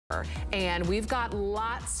And we've got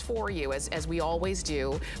lots for you, as we always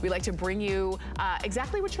do. We like to bring you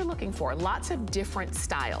exactly what you're looking for. Lots of different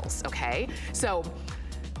styles, okay? So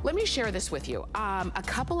let me share this with you. A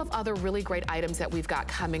couple of other really great items that we've got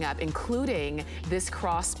coming up, including this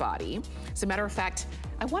crossbody. As a matter of fact,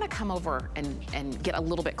 I want to come over and get a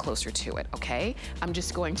little bit closer to it, okay? I'm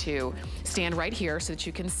just going to stand right here so that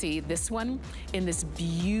you can see this one in this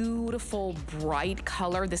beautiful bright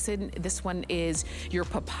color. This one is your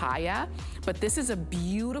papaya, but this is a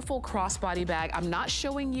beautiful crossbody bag. I'm not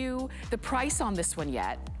showing you the price on this one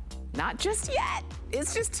yet. Not just yet.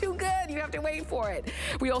 It's just too good. You have to wait for it.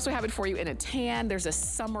 We also have it for you in a tan. There's a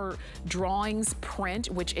summer drawings print,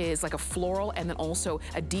 which is like a floral, and then also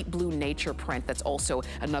a deep blue nature print that's also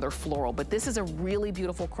another floral. But this is a really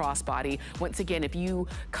beautiful crossbody. Once again, if you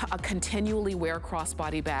continually wear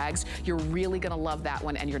crossbody bags, you're really gonna love that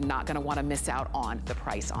one, and you're not gonna wanna miss out on the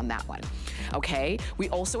price on that one, okay? We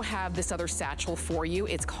also have this other satchel for you.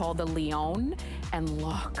 It's called the Leon, and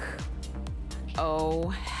look. Oh,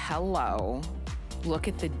 hello. Look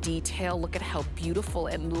at the detail. Look at how beautiful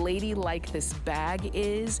and ladylike this bag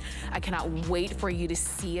is. I cannot wait for you to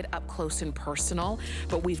see it up close and personal,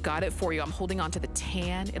 but we've got it for you. I'm holding on to the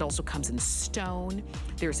tan. It also comes in stone.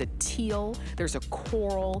 There's a teal, there's a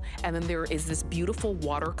coral, and then there is this beautiful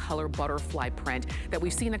watercolor butterfly print that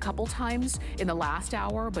we've seen a couple times in the last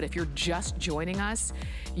hour, but if you're just joining us,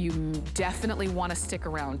 you definitely want to stick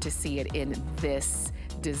around to see it in this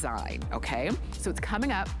design, okay? So it's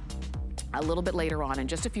coming up a little bit later on in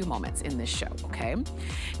just a few moments in this show, okay?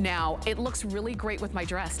 Now, it looks really great with my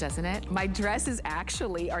dress, doesn't it? My dress is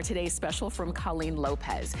actually our today's special from Colleen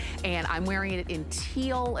Lopez, and I'm wearing it in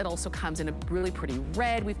teal. It also comes in a really pretty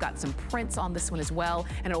red. We've got some prints on this one as well,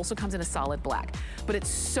 and it also comes in a solid black. But it's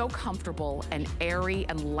so comfortable and airy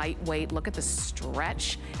and lightweight. Look at the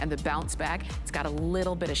stretch and the bounce back. It's got a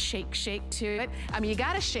little bit of shake to it. I mean, you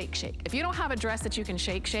gotta shake. If you don't have a dress that you can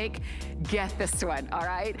shake, get this one, all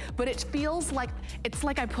right? But it feels like, it's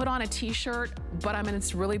like I put on a t-shirt, but I'm in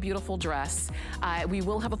this really beautiful dress. We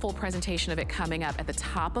will have a full presentation of it coming up at the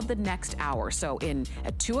top of the next hour. So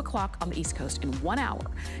at 2 o'clock on the East Coast, in 1 hour,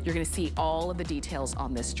 you're gonna see all of the details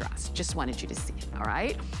on this dress. Just wanted you to see it, all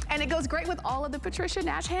right? And it goes great with all of the Patricia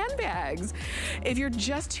Nash handbags. If you're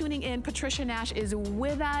just tuning in, Patricia Nash is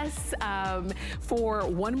with us for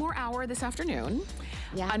 1 more hour this afternoon.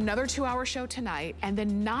 Yeah. Another 2-hour show tonight, and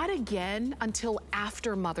then not again until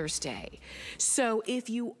after Mother's Day. So if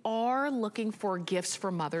you are looking for gifts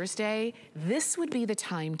for Mother's Day, this would be the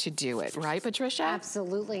time to do it, right, Patricia?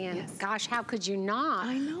 Absolutely, and yes. Gosh, how could you not?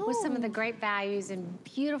 I know. With some of the great values and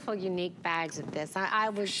beautiful, unique bags of this. I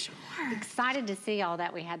was excited to see all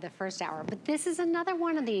that we had the first hour, but this is another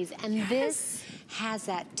one of these, and this has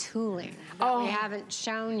that tooling that we haven't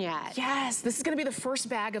shown yet. Yes, this is gonna be the first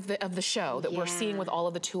bag of the show that we're seeing with all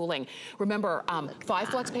of the tooling. Remember, 5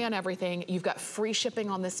 flex pay on everything. You've got free shipping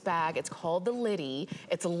on this bag. It's called the Liddy.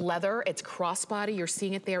 It's leather, it's crossbody. You're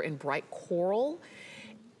seeing it there in bright coral.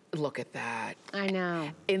 Look at that. I know.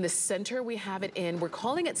 In the center, we have it we're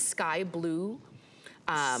calling it sky blue.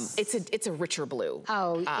 It's a richer blue.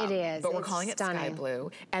 Oh, it is. But we're calling it sky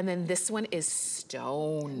blue. And then this one is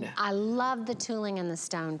stone. I love the tooling in the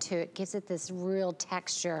stone too. It gives it this real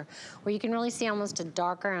texture where you can really see almost a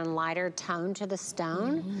darker and lighter tone to the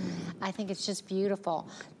stone. I think it's just beautiful.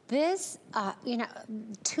 This, you know,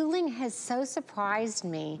 tooling has so surprised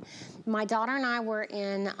me. My daughter and I were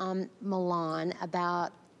in Milan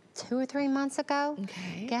about 2 or 3 months ago.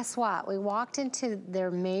 Okay. Guess what? We walked into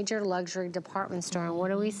their major luxury department store, and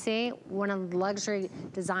what do we see? One of the luxury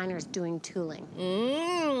designers doing tooling.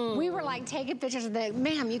 We were like taking pictures of the,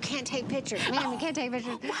 ma'am, you can't take pictures. Ma'am, you can't take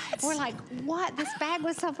pictures. What? We're like, what? This bag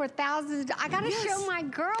was sold for thousands. I gotta show my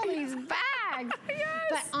girl these bags.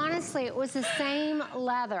 But honestly, it was the same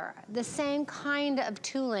leather, the same kind of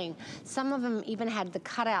tooling. Some of them even had the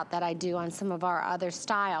cutout that I do on some of our other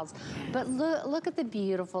styles. But look at the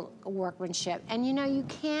beautiful workmanship. And you know, you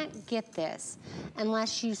can't get this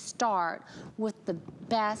unless you start with the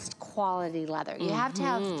best quality leather. You have to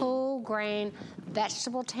have full grain,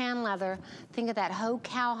 vegetable tan leather. Think of that whole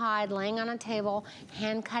cowhide laying on a table,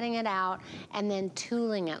 hand cutting it out, and then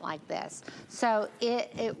tooling it like this. So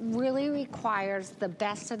it really requires the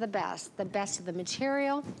best of the best of the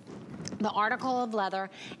material, the article of leather,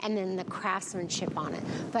 and then the craftsmanship on it.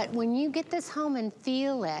 But when you get this home and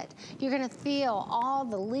feel it, you're gonna feel all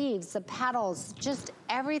the leaves, the petals, just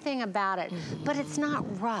everything about it. But it's not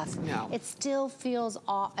rough. No. It still feels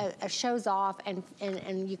off, shows off,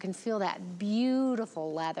 and you can feel that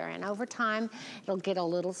beautiful leather. And over time, it'll get a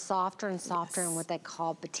little softer and softer in what they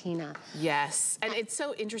call patina. Yes, and it's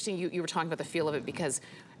so interesting you were talking about the feel of it, because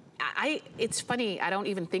it's funny, I don't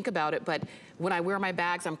even think about it, but when I wear my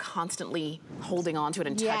bags, I'm constantly holding on to it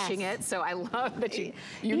and touching it. So I love that you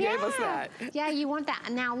gave us that. Yeah, you want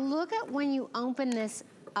that. Now look at when you open this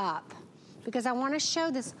up, because I want to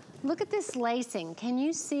show this. Look at this lacing. Can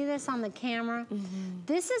you see this on the camera?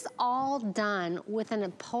 This is all done with an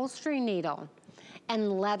upholstery needle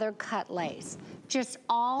and leather cut lace. Just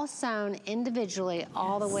all sewn individually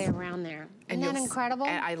all the way around there. Isn't that incredible?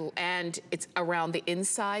 And it's around the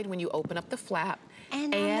inside when you open up the flap.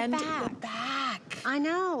 And on the back. I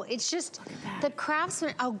know, it's just the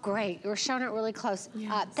craftsman. Oh great, you're showing it really close.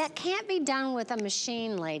 That can't be done with a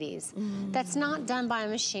machine, ladies. That's not done by a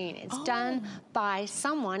machine. It's done by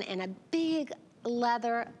someone in a big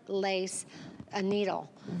leather lace needle.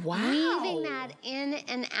 Weaving that in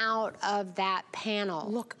and out of that panel.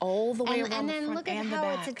 Look all the way around and the then front look at and how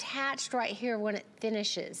the it's back. attached right here when it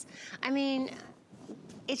finishes. I mean,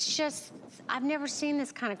 it's just, I've never seen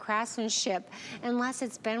this kind of craftsmanship unless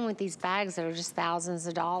it's been with these bags that are just thousands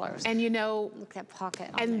of dollars. And you know, look at that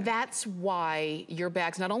pocket on and there. that's why your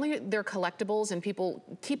bags, not only they're collectibles and people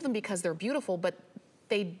keep them because they're beautiful, but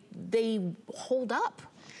they hold up.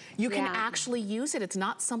 You can actually use it. It's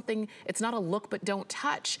not something, it's not a look but don't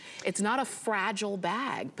touch. It's not a fragile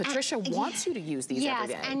bag. Patricia wants you to use these every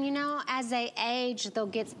day. Yes, and you know, as they age, they'll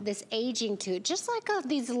get this aging to it. Just like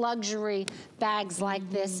these luxury bags like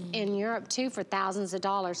this in Europe too for thousands of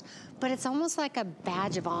dollars. But it's almost like a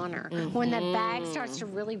badge of honor. When the bag starts to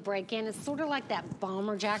really break in, it's sort of like that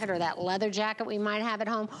bomber jacket or that leather jacket we might have at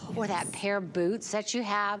home, or that pair of boots that you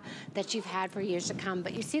have, that you've had for years to come.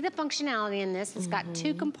 But you see the functionality in this. It's got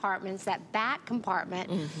two compartments. That back compartment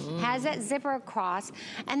has that zipper across,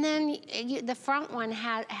 and then the front one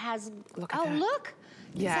has look at that. Look.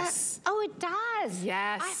 Yes. Oh, it does.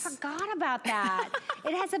 Yes. I forgot about that.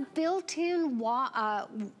 It has a built-in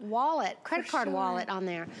wallet, credit card wallet on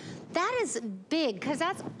there. That is big, because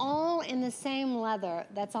that's all in the same leather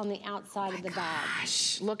that's on the outside of the bag.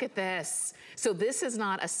 Gosh, look at this. So this is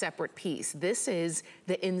not a separate piece. This is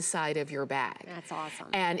the inside of your bag. That's awesome.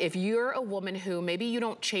 And if you're a woman who maybe you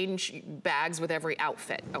don't change bags with every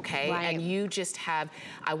outfit, okay? Right. And you just have,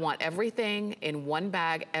 I want everything in one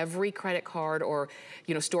bag. Every credit card or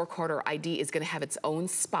store card or ID is gonna have its own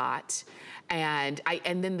spot. And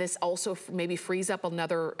then this also maybe frees up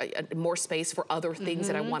another, more space for other things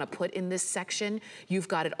that I wanna put in this section. You've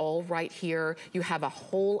got it all right here. You have a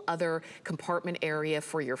whole other compartment area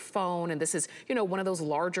for your phone. And this is, one of those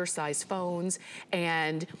larger size phones.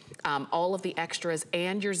 And all of the extras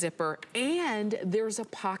and your zipper. And there's a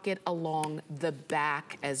pocket along the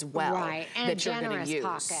back as well. Right, and that you're gonna use.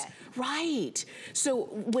 pocket. Right. So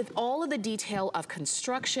with all of the detail of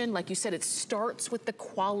construction, like you said, it starts with the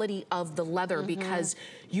quality of the leather, because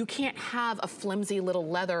you can't have a flimsy little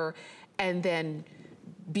leather and then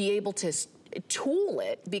be able to tool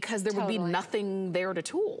it, because there would be nothing there to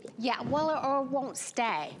tool. Yeah, well, or it won't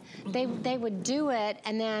stay. They would do it,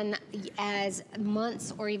 and then as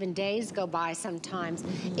months or even days go by sometimes,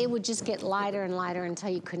 it would just get lighter and lighter until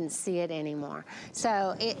you couldn't see it anymore.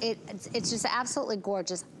 So it's just absolutely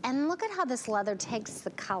gorgeous. And look at how this leather takes the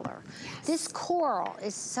color. This coral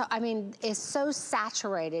is so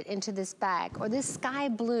saturated into this bag, or this sky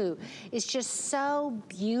blue is just so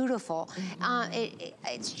beautiful.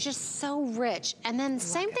 It's just so rich. And then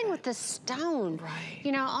same thing with the stone.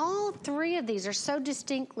 Right. All three of these are so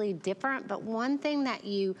distinctly different, but one thing that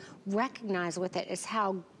you recognize with it is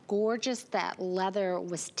how gorgeous that leather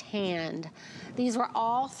was tanned. These were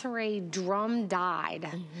all three drum dyed,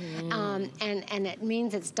 and it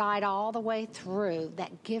means it's dyed all the way through.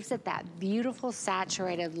 That gives it that beautiful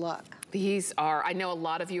saturated look. These are, I know a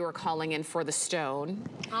lot of you are calling in for the stone.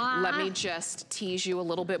 Let me just tease you a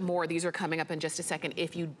little bit more. These are coming up in just a second.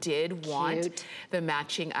 If you did want the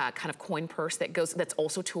matching kind of coin purse that's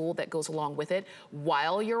also tooled, that goes along with it,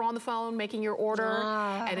 while you're on the phone making your order,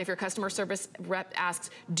 and if your customer service rep asks,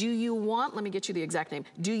 do you want, let me get you the exact name,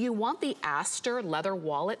 do you want the Aster leather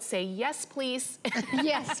wallet? Say yes, please.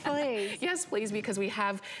 Yes, please. Yes, please, because we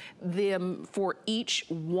have them for each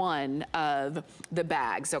one of the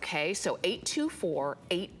bags, okay? So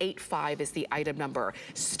 824-885 is the item number.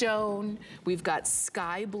 Stone, we've got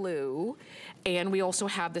sky blue, and we also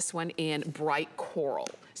have this one in bright coral.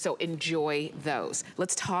 So enjoy those.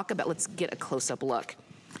 Let's get a close-up look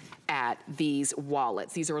at these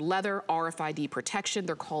wallets. These are leather RFID protection.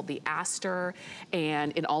 They're called the Aster,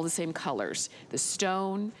 and in all the same colors. The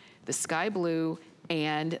stone, the sky blue,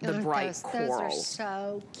 and the bright coral. Those are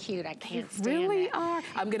so cute. I can't stand really it. are.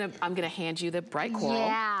 I'm gonna hand you the bright coral.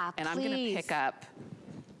 Yeah, and please. I'm gonna pick up.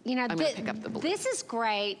 I'm gonna pick up the blue. This is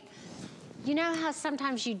great. You know how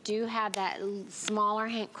sometimes you do have that smaller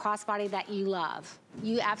crossbody that you love?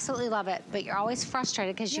 You absolutely love it, but you're always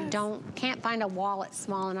frustrated because you can't find a wallet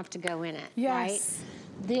small enough to go in it, right?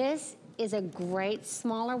 This is a great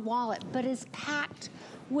smaller wallet, but is packed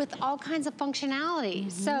with all kinds of functionality.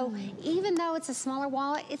 So even though it's a smaller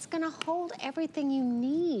wallet, it's gonna hold everything you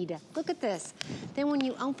need. Look at this. Then when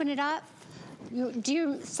you open it up,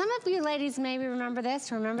 some of you ladies maybe remember this.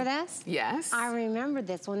 Remember this? Yes. I remember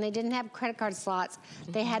this. When they didn't have credit card slots,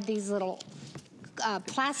 they had these little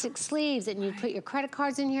plastic sleeves, and you put your credit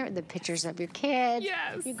cards in here, the pictures of your kids,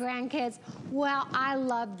 your grandkids. Well, I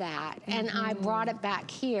love that, and I brought it back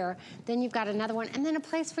here. Then you've got another one, and then a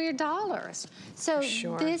place for your dollars. So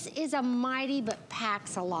this is a mighty, but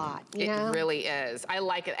packs a lot, you know? It really is. I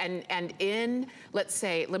like it. And in, let's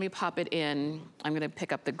say, let me pop it in. I'm gonna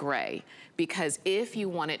pick up the gray, because if you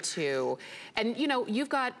wanted to, and you know,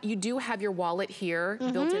 you do have your wallet here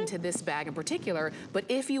built into this bag in particular, but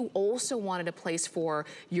if you also wanted a place for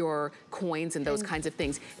your coins and those kinds of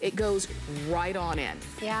things, it goes right on in.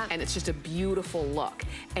 And it's just a beautiful look.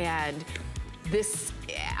 And this,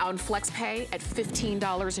 on FlexPay at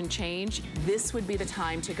 $15 and change, this would be the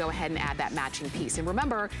time to go ahead and add that matching piece. And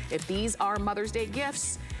remember, if these are Mother's Day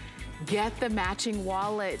gifts, get the matching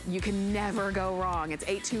wallet. You can never go wrong. It's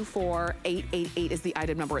 824-888 is the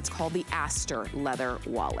item number. It's called the Aster Leather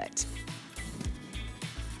Wallet.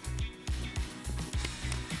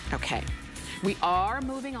 Okay, we are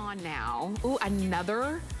moving on now. Ooh,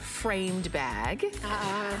 another framed bag.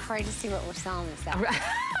 I'm afraid to see what we're selling this at.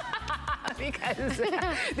 Because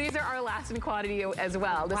these are our last in quantity as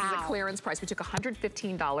well. This is a clearance price. We took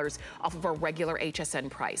 $115 off of our regular HSN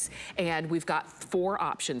price. And we've got 4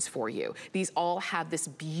 options for you. These all have this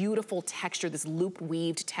beautiful texture, this loop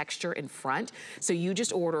weaved texture in front. So you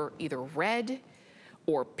just order either red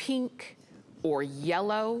or pink or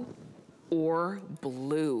yellow or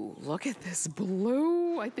blue. Look at this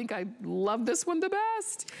blue. I think I love this one the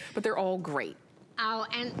best, but they're all great. Oh,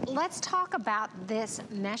 and let's talk about this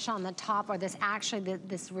mesh on the top, or this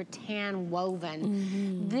this rattan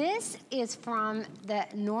woven. This is from the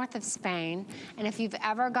north of Spain, and if you've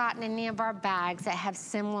ever gotten any of our bags that have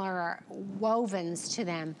similar wovens to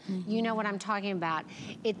them, you know what I'm talking about.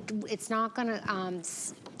 It's not gonna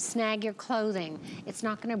snag your clothing. It's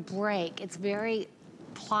not gonna break. It's very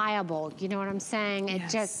pliable, you know what I'm saying? It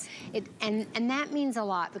just, and that means a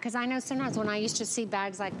lot, because I know sometimes when I used to see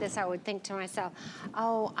bags like this, I would think to myself,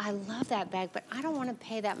 oh, I love that bag, but I don't want to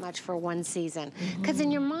pay that much for one season. Because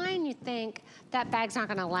in your mind, you think that bag's not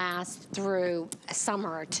going to last through a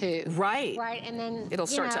summer or two. Right. And then it'll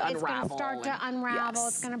start to unravel. It's going to start to unravel.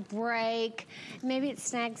 It's going to break. Maybe it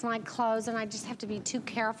snags my clothes, and I just have to be too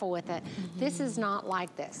careful with it. This is not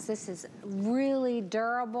like this. This is really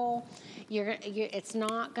durable. It's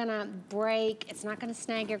not gonna break, it's not gonna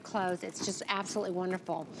snag your clothes, it's just absolutely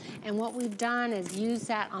wonderful. And what we've done is use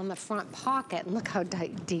that on the front pocket, and look how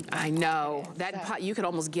deep I know, that you could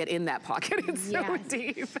almost get in that pocket, it's so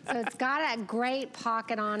deep. So it's got a great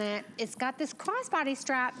pocket on it. It's got this crossbody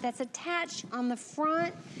strap that's attached on the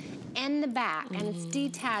front and the back, and it's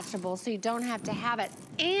detachable, so you don't have to have it.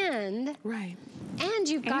 And, and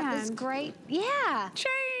you've got this great, chain.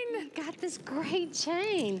 You've got this great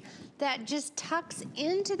chain that just tucks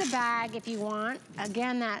into the bag if you want.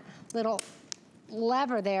 Again, that little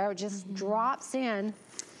lever there just drops in,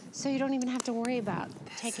 so you don't even have to worry about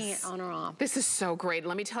taking it on or off. This is so great.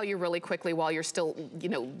 Let me tell you really quickly while you're still, you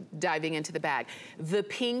know, diving into the bag. The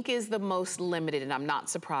pink is the most limited, and I'm not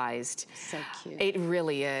surprised. So cute. It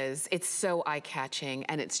really is. It's so eye-catching,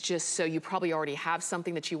 and it's just so you probably already have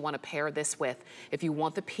something that you want to pair this with. If you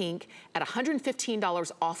want the pink at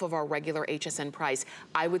 $115 off of our regular HSN price,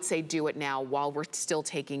 I would say do it now while we're still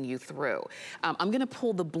taking you through. I'm gonna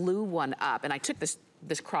pull the blue one up, and I took this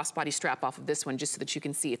crossbody strap off of this one just so that you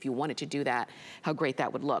can see, if you wanted to do that, how great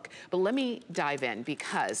that would look. But let me dive in,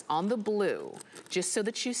 because on the blue, just so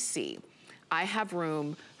that you see, I have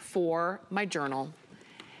room for my journal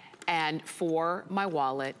and for my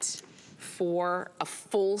wallet, for a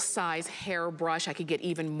full-size hairbrush. I could get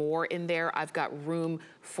even more in there. I've got room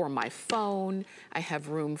for my phone. I have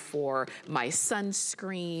room for my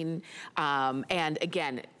sunscreen. And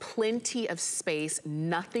again, plenty of space.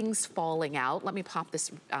 Nothing's falling out. Let me pop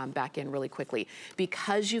this back in really quickly.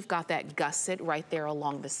 Because you've got that gusset right there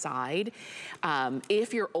along the side,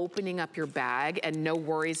 if you're opening up your bag, and no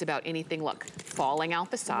worries about anything, look, falling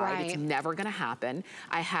out the side, it's never gonna happen.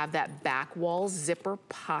 I have that back wall zipper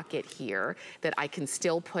pocket here that I can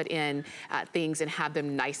still put in things and have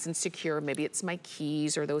them nice and secure. Maybe it's my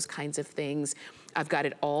keys or those kinds of things. I've got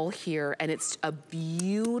it all here, and it's a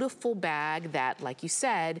beautiful bag that, like you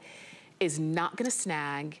said, is not gonna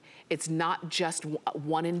snag. It's not just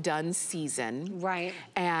one and done season. Right.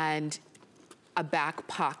 And a back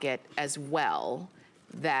pocket as well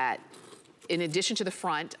that, in addition to the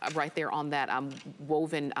front, right there on that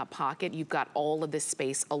woven pocket, you've got all of this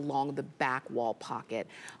space along the back wall pocket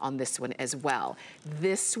on this one as well.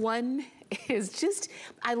 This one is just,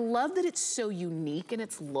 I love that it's so unique in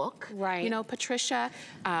its look. Right. You know, Patricia,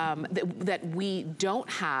 that we don't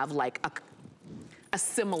have like a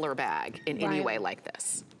similar bag in any way like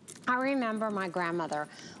this. I remember my grandmother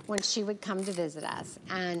when she would come to visit us,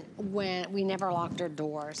 and when we never locked her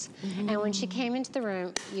doors. And when she came into the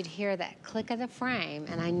room, you'd hear that click of the frame,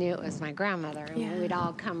 and I knew it was my grandmother, and we'd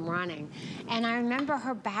all come running. And I remember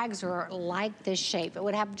her bags were like this shape. It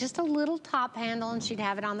would have just a little top handle, and she'd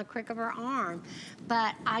have it on the crick of her arm.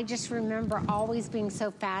 But I just remember always being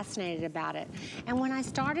so fascinated about it. And when I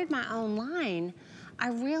started my own line, I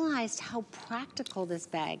realized how practical this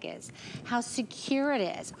bag is, how secure it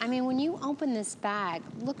is. I mean, when you open this bag,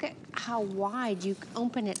 look at how wide you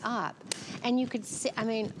open it up. And you could see, I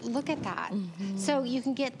mean, look at that. So you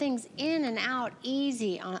can get things in and out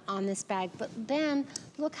easy on this bag, but then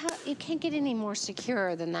look how, you can't get any more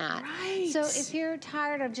secure than that. Right. So if you're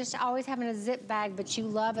tired of just always having a zip bag, but you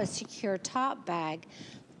love a secure top bag,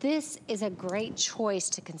 this is a great choice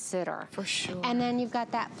to consider. For sure. And then you've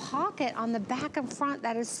got that pocket on the back and front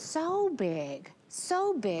that is so big.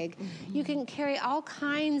 So big, you can carry all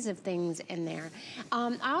kinds of things in there.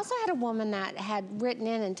 I also had a woman that had written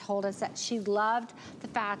in and told us that she loved the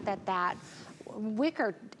fact that that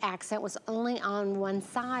wicker accent was only on one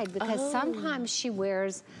side, because sometimes she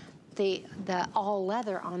wears the all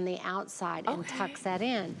leather on the outside and tucks that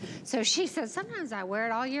in. So she said, sometimes I wear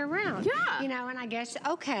it all year round. Yeah. You know, and I guess,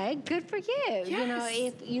 okay, good for you. Yes. You know,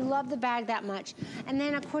 if you love the bag that much. And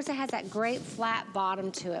then of course it has that great flat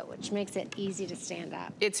bottom to it, which makes it easy to stand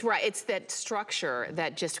up. It's right, it's that structure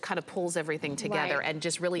that just kind of pulls everything together and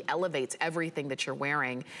just really elevates everything that you're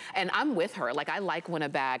wearing. And I'm with her, like I like when a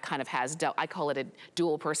bag kind of has, I call it a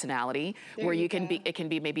dual personality, where you can be, it can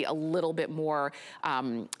be maybe a little bit more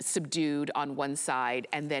subdued on one side,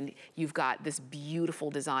 and then you've got this beautiful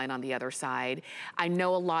design on the other side. I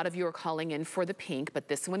know a lot of you are calling in for the pink, but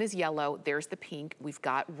this one is yellow. There's the pink. We've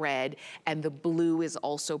got red, and the blue is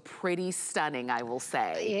also pretty stunning, I will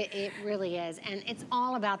say. It really is, and it's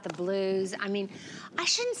all about the blues. I mean, I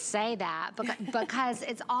shouldn't say that, because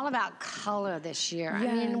it's all about color this year. I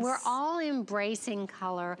mean, we're all embracing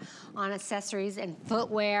color on accessories and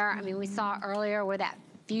footwear. I mean, we saw earlier where that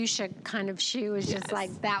fuchsia kind of shoe is just like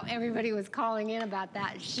that. Everybody was calling in about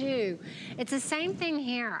that shoe. It's the same thing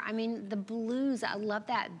here. I mean, the blues, I love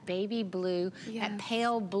that baby blue, that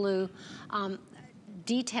pale blue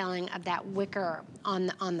detailing of that wicker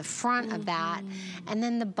on the front of that, and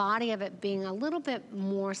then the body of it being a little bit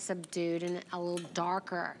more subdued and a little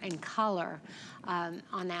darker in color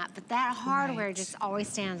on that. But that hardware just always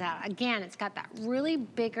stands out. Again, it's got that really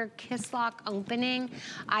bigger kiss lock opening.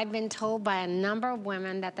 I've been told by a number of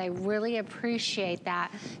women that they really appreciate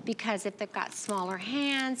that, because if they've got smaller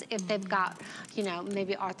hands, if they've got, you know,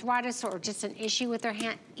 maybe arthritis or just an issue with their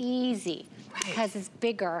hand, easy. Because it's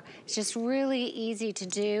bigger. It's just really easy to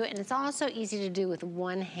do, and it's also easy to do with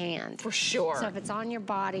one hand. For sure. So if it's on your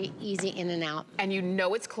body, easy in and out. And you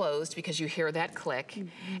know it's closed because you hear that click.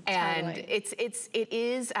 And Totally. it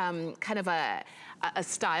is kind of a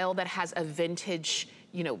style that has a vintage,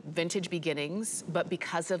 you know, vintage beginnings, but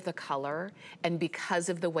because of the color and because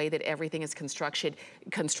of the way that everything is constructed,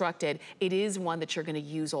 it is one that you're gonna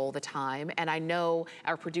use all the time. And I know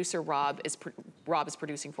our producer, Rob is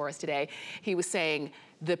producing for us today. He was saying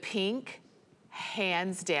the pink,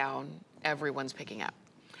 hands down, everyone's picking up.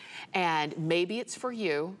 And maybe it's for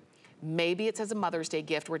you. Maybe it's as a Mother's Day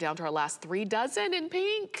gift. We're down to our last 3 dozen in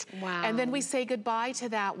pink. Wow. And then we say goodbye to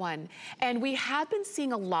that one. And we have been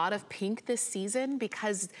seeing a lot of pink this season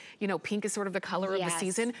because, you know, pink is sort of the color of the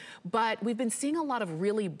season. But we've been seeing a lot of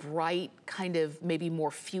really bright, kind of maybe more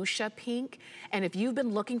fuchsia pink. And if you've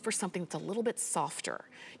been looking for something that's a little bit softer,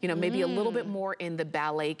 you know, maybe a little bit more in the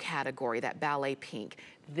ballet category, that ballet pink,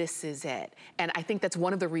 this is it. And I think that's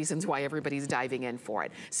one of the reasons why everybody's diving in for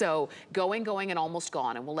it. So going, and almost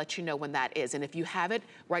gone, and we'll let you know when that is. And if you have it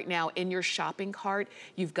right now in your shopping cart,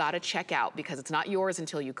 you've got to check out, because it's not yours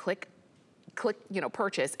until you click, you know,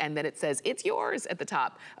 purchase, and then it says it's yours at the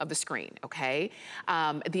top of the screen, okay?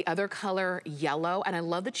 The other color, yellow, and I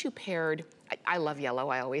love that you paired I love yellow,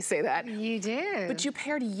 I always say that. You do. But you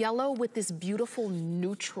paired yellow with this beautiful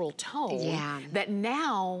neutral tone that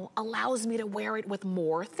now allows me to wear it with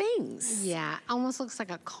more things. Yeah, almost looks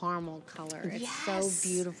like a caramel color. It's so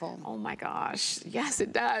beautiful. Oh my gosh, yes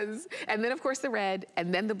it does. And then of course the red,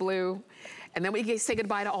 and then the blue, and then we say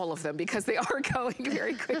goodbye to all of them because they are going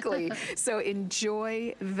very quickly. So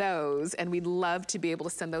enjoy those, and we'd love to be able to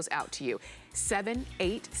send those out to you.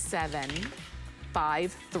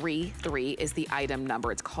 787-533 is the item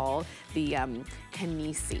number. It's called the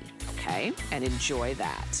Kanisi, okay? And enjoy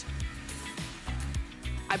that.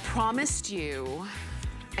 I promised you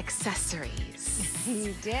accessories.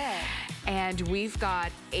 You did. And we've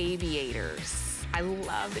got aviators. I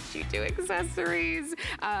love that you do accessories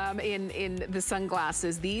in the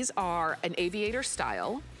sunglasses. These are an aviator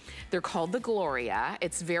style. They're called the Gloria.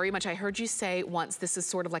 It's very much, I heard you say once, this is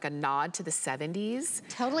sort of like a nod to the 70s.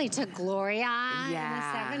 Totally to Gloria in the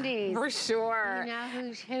 70s. For sure. You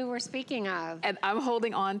know who we're speaking of. And I'm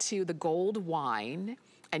holding on to the gold wine,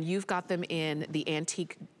 and you've got them in the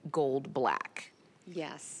antique gold black.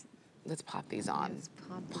 Yes. Let's pop these on. Let's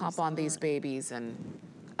pop on these babies, and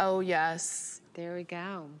oh yes. There we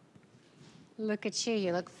go. Look at you,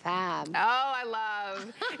 you look fab. Oh, I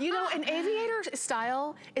love. You know, an aviator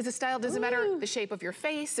style is a style, doesn't matter the shape of your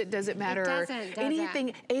face, it doesn't matter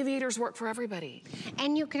anything. Aviators work for everybody.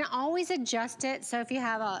 And you can always adjust it. So if you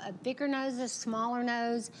have a bigger nose, a smaller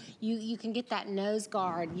nose, you can get that nose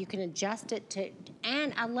guard. You can adjust it to,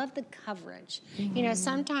 and I love the coverage. You know,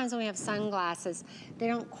 sometimes when we have sunglasses, they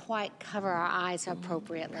don't quite cover our eyes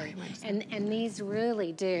appropriately. And these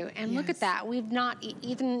really do. And look at that, we've not,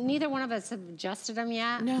 neither one of us have adjusted them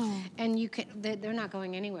yet. No. And you can, they're not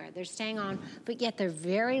going anywhere. They're staying on, but yet they're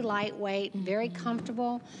very lightweight, very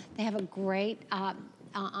comfortable. They have a great,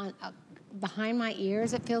 behind my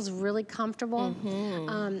ears, it feels really comfortable.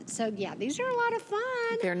 So yeah, these are a lot of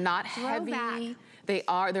fun. They're not heavy.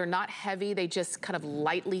 They're not heavy. They just kind of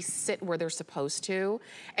lightly sit where they're supposed to.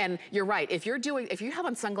 And you're right, if you have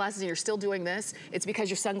on sunglasses and you're still doing this, it's because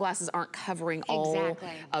your sunglasses aren't covering all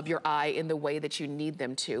of your eye in the way that you need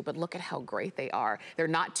them to. But look at how great they are. They're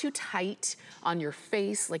not too tight on your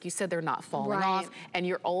face. Like you said, they're not falling off. And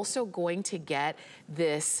you're also going to get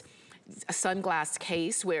this sunglass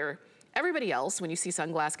case where everybody else, when you see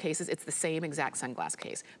sunglass cases, it's the same exact sunglass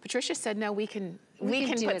case. Patricia said, no, we can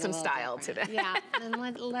put some style to that. Yeah, and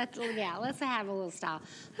let's have a little style.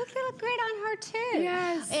 Look, they look great on her too.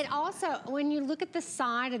 Yes. It also, when you look at the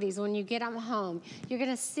side of these, when you get them home, you're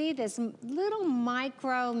gonna see this little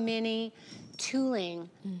micro mini tooling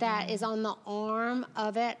that is on the arm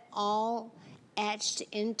of it, all etched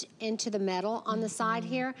into the metal on the side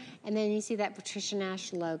here, and then you see that Patricia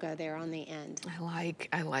Nash logo there on the end. I like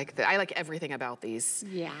that. I like everything about these.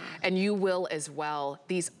 Yeah. And you will as well.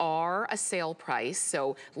 These are a sale price,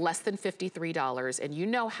 so less than $53, and you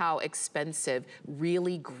know how expensive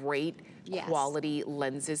really great quality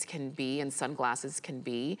lenses can be and sunglasses can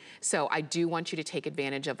be. So I do want you to take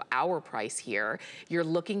advantage of our price here. You're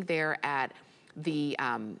looking there at the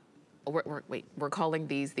we're calling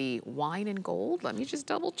these the wine and gold. Let me just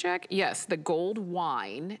double check. Yes, the gold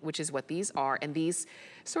wine, which is what these are. And these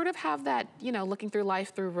sort of have that, you know, looking through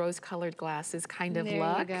life through rose-colored glasses kind of look.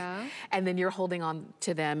 There you go. And then you're holding on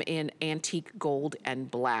to them in antique gold and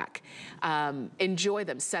black. Enjoy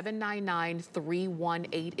them.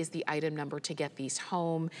 799-318 is the item number to get these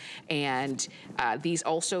home. And these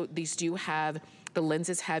do have, the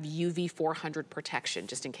lenses have UV 400 protection,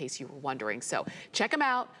 just in case you were wondering. So check them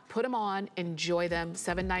out, put them on, enjoy them.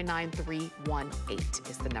 799-318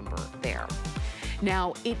 is the number there.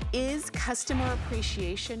 Now, it is Customer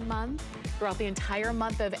Appreciation Month throughout the entire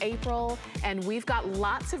month of April, and we've got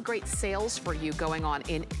lots of great sales for you going on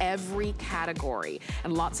in every category,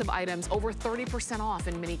 and lots of items over 30% off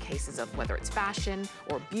in many cases of whether it's fashion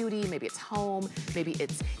or beauty, maybe it's home, maybe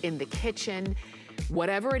it's in the kitchen.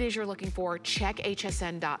 Whatever it is you're looking for, check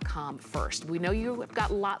hsn.com first. We know you've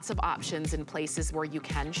got lots of options in places where you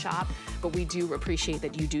can shop, but we do appreciate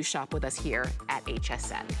that you do shop with us here at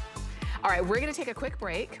HSN. All right, we're gonna take a quick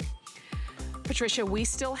break. Patricia, we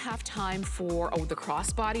still have time for the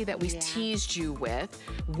crossbody that we teased you with.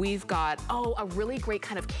 We've got, a really great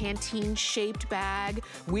kind of canteen-shaped bag.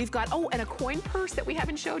 We've got, and a coin purse that we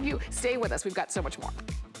haven't showed you. Stay with us, we've got so much more.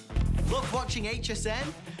 Love watching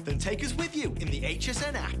HSN? Then take us with you in the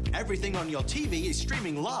HSN app. Everything on your TV is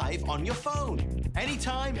streaming live on your phone.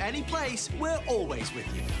 Anytime, any place, we're always with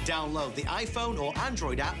you. Download the iPhone or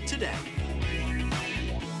Android app today.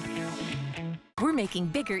 We're We're making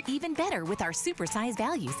bigger even better with our supersize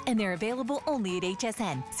values, and they're available only at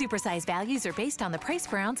HSN. Supersize values are based on the price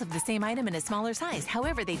per ounce of the same item in a smaller size.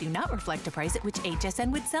 However, they do not reflect the price at which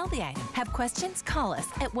HSN would sell the item. Have questions? Call us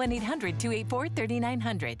at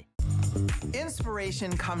 1-800-284-3900.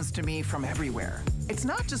 Inspiration comes to me from everywhere. It's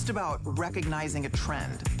not just about recognizing a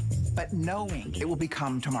trend, but knowing it will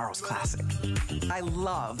become tomorrow's classic. I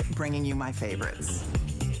love bringing you my favorites.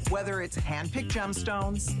 Whether it's hand-picked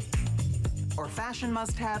gemstones or fashion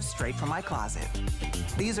must-haves straight from my closet,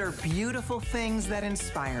 these are beautiful things that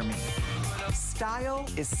inspire me. Style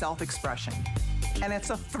is self-expression, and it's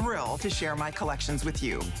a thrill to share my collections with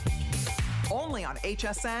you. Only on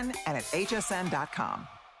HSN and at hsn.com.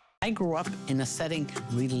 I grew up in a setting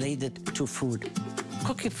related to food.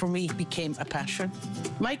 Cooking for me became a passion.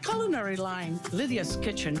 My culinary line, Lydia's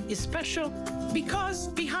Kitchen, is special because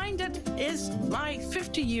behind it is my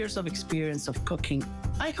 50 years of experience of cooking.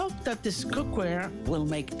 I hope that this cookware will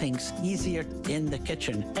make things easier in the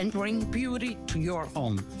kitchen and bring beauty to your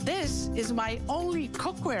home. This is my only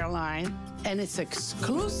cookware line, and it's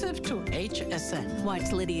exclusive to HSN.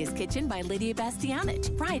 Watch Lydia's Kitchen by Lydia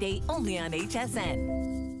Bastianich, Friday only on HSN.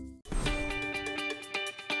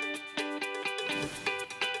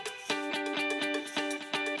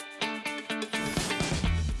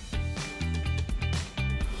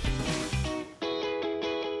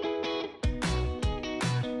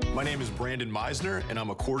 My name is Brandon Meisner, and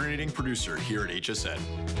I'm a coordinating producer here at HSN.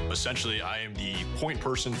 Essentially, I am the point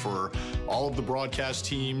person for all of the broadcast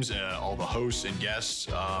teams, all the hosts and guests,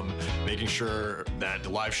 making sure that the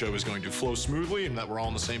live show is going to flow smoothly and that we're all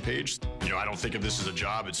on the same page. You know, I don't think of this as a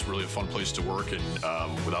job. It's really a fun place to work, and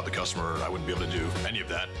without the customer, I wouldn't be able to do any of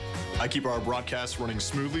that. I keep our broadcasts running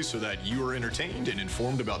smoothly so that you are entertained and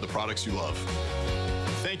informed about the products you love.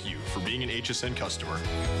 Thank you for being an HSN customer.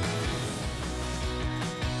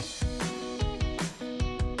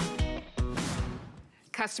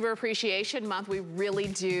 Customer Appreciation Month. We really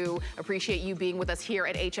do appreciate you being with us here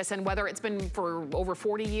at HSN, whether it's been for over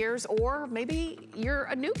 40 years or maybe you're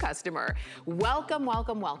a new customer. Welcome,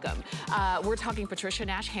 welcome, welcome. We're talking Patricia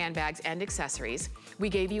Nash handbags and accessories. We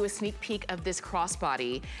gave you a sneak peek of this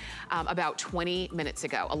crossbody about 20 minutes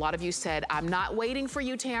ago. A lot of you said, I'm not waiting for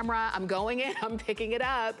you, Tamara. I'm going in, I'm picking it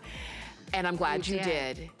up. And I'm glad you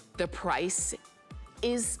did. The price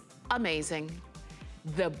is amazing.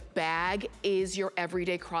 The bag is your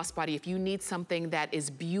everyday crossbody. If you need something that is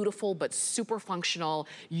beautiful but super functional,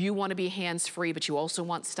 you want to be hands-free, but you also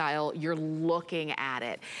want style, you're looking at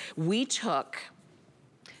it. We took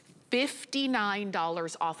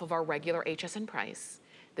 $59 off of our regular HSN price.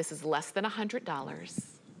 This is less than $100.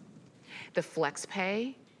 The flex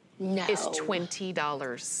pay is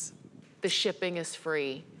 $20. The shipping is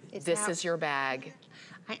free. This is your bag.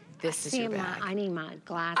 This is your bag. I need my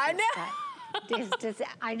glasses. I know.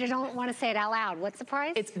 I don't want to say it out loud. What's the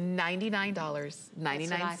price? It's $99.99.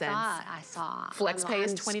 I saw. Flex pay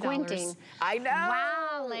is $20. Squinting. I know.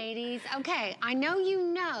 Wow, ladies. Okay, I know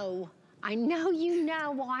you know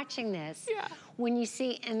watching this. Yeah. When you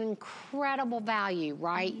see an incredible value,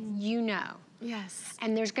 right? You know. Yes.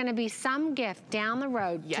 And there's gonna be some gift down the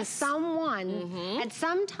road to someone at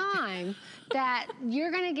some time that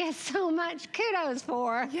you're gonna get so much kudos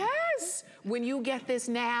for. Yes, when you get this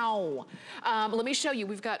now. Let me show you,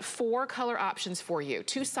 we've got 4 color options for you.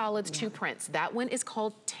 2 solids, 2 prints. That one is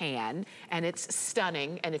called tan, and it's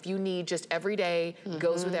stunning. And if you need just everyday,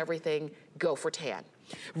 goes with everything, go for tan.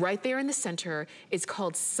 Right there in the center is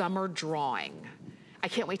called Summer Drawing. I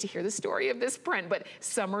can't wait to hear the story of this print, but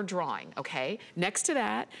Summer Drawing, okay? Next to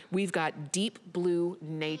that, we've got Deep Blue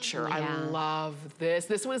Nature. I love this.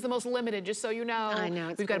 This one is the most limited, just so you know. I know,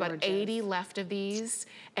 it's We've got gorgeous. about 80 left of these.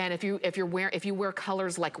 And if you wear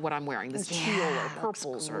colors like what I'm wearing, this teal or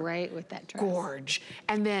purples, or great with that dress. Gorge.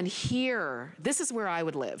 And then here, this is where I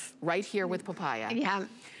would live, right here with Papaya. Yeah.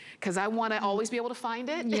 Because I want to always be able to find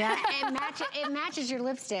it. Yeah, it matches your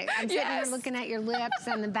lipstick. I'm sitting here looking at your lips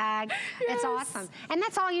and the bag. It's awesome. And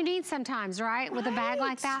that's all you need sometimes, right? With a bag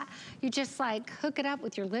like that, you just like hook it up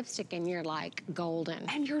with your lipstick and you're like golden.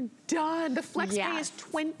 And you're done. The flex pay is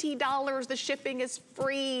 $20. The shipping is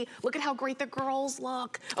free. Look at how great the girls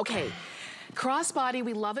look. Okay. Crossbody,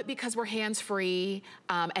 we love it because we're hands-free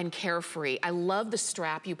and carefree. I love the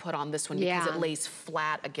strap you put on this one because it lays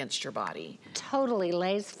flat against your body. Totally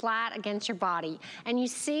lays flat against your body. And you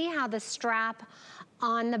see how the strap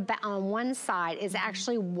on one side is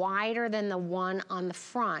actually wider than the one on the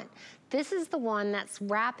front. This is the one that's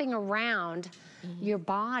wrapping around your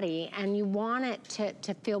body, and you want it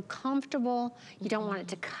to feel comfortable. You don't want it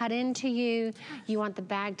to cut into you. You want the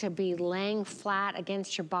bag to be laying flat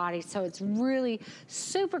against your body. So it's really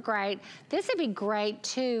super great. This would be great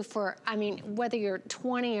too for, I mean, whether you're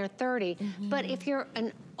 20 or 30, but if you're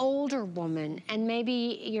an older woman and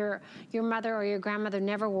maybe your mother or your grandmother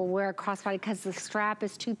never will wear a crossbody because the strap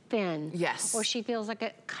is too thin. Yes. Or she feels like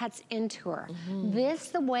it cuts into her.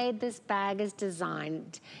 The way this bag is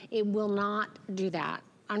designed, it will not do that.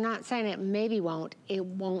 I'm not saying it maybe won't, it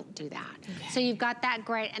won't do that. So you've got that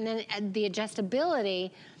great, and then the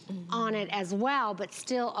adjustability on it as well, but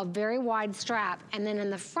still a very wide strap. And then in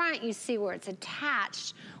the front, you see where it's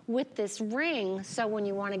attached with this ring, so when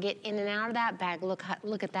you want to get in and out of that bag, look at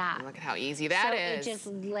that. Look at how easy that is. So it just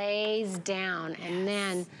lays down, and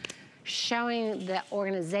then showing the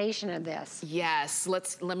organization of this. Yes,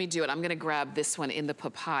 let me do it. I'm gonna grab this one in the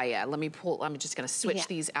papaya. I'm just gonna switch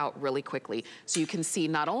these out really quickly so you can see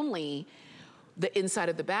not only the inside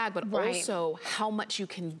of the bag, but also how much you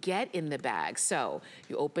can get in the bag. So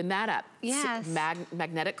you open that up. Yes.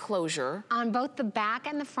 Magnetic closure. On both the back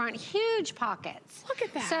and the front, huge pockets. Look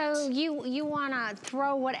at that. So you wanna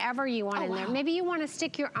throw whatever you want in there. Maybe you wanna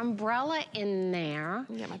stick your umbrella in there.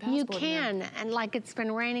 You can, and like it's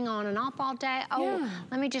been raining on and off all day.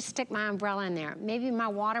 Let me just stick my umbrella in there. Maybe my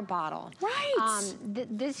water bottle. Right.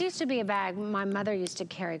 This used to be a bag my mother used to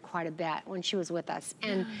carry quite a bit when she was with us.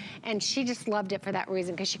 And she just loved it for that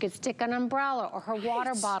reason, because she could stick an umbrella or her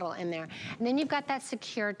water bottle in there. And then you've got that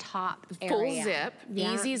secure top area. Full zip,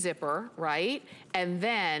 easy zipper, right? And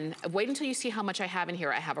then wait until you see how much I have in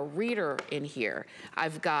here. I have a reader in here.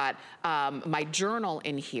 I've got my journal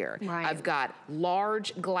in here. I've got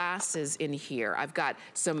large glasses in here. I've got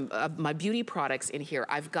some of my beauty products in here.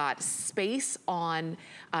 I've got space on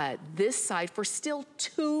this side for still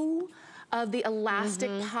 2 of the elastic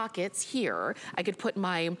pockets here. I could put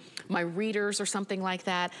my readers or something like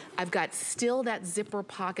that. I've got still that zipper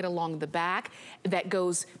pocket along the back that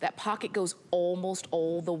pocket goes almost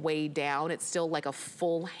all the way down. It's still like a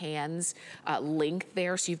full hand's length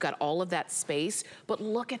there, so you've got all of that space. But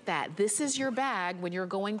look at that. This is your bag when you're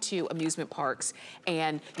going to amusement parks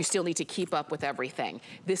and you still need to keep up with everything.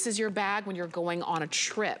 This is your bag when you're going on a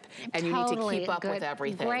trip and you need to keep up with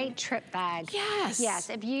everything. Great trip bag. Yes. Yes,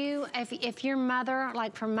 if your mother,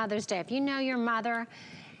 like for Mother's Day, if you know your mother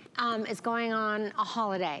is going on a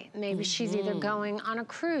holiday. Maybe she's either going on a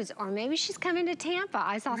cruise, or maybe she's coming to Tampa.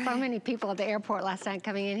 I saw so many people at the airport last night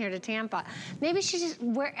coming in here to Tampa. Maybe she's just,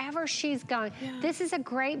 wherever she's going. This is a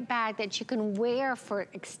great bag that you can wear for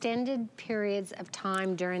extended periods of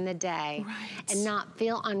time during the day and not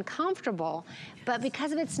feel uncomfortable. But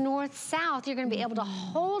because of its north-south, you're gonna be able to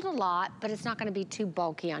hold a lot, but it's not gonna be too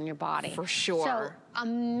bulky on your body. For sure. So,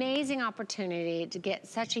 amazing opportunity to get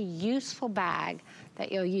such a useful bag that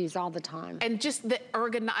you'll use all the time. And just the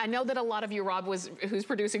I know that a lot of you, who's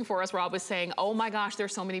producing for us, Rob was saying, oh my gosh,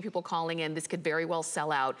 there's so many people calling in. This could very well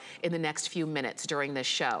sell out in the next few minutes during this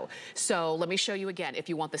show. So let me show you again. If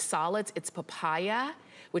you want the solids, it's papaya,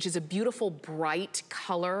 which is a beautiful bright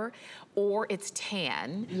color, or it's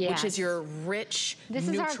tan, which is your rich, neutral.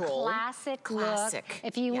 This is our classic look.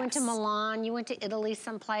 If you went to Milan, you went to Italy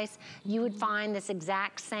someplace, you would find this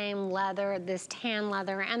exact same leather, this tan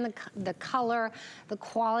leather, and the color, the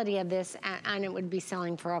quality of this, and it would be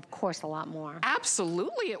selling for, of course, a lot more.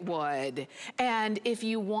 Absolutely it would. And if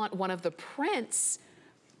you want one of the prints,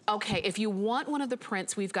 okay, if you want one of the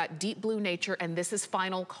prints, we've got Deep Blue Nature, and this is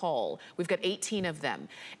Final Call. We've got 18 of them.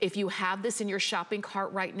 If you have this in your shopping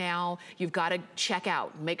cart right now, you've got to check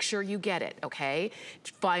out. Make sure you get it, okay?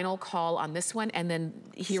 Final Call on this one, and then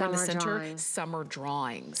here in the center, Summer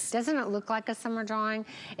Drawings. Doesn't it look like a summer drawing?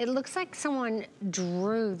 It looks like someone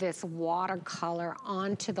drew this watercolor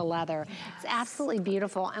onto the leather. It's absolutely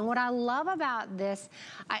beautiful. And what I love about this,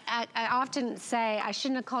 I often say I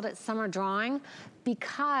shouldn't have called it summer drawing,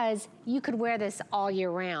 because you could wear this all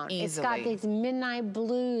year round. Easily. It's got these midnight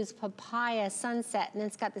blues, papaya, sunset, and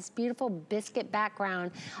it's got this beautiful biscuit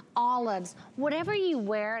background, olives. Whatever you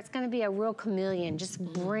wear, it's gonna be a real chameleon. Just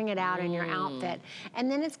bring it out in your outfit. And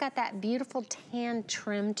then it's got that beautiful tan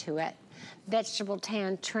trim to it, vegetable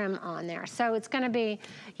tan trim on there. So it's gonna be,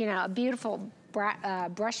 you know, a beautiful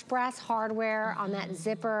brushed brass hardware on that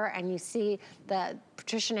zipper, and you see the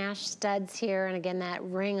Patricia Nash studs here, and again that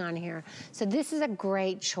ring on here. So this is a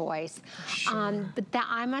great choice. But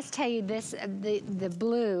I must tell you, this the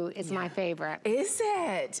blue is my favorite. Is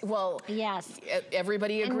it? Well, yes.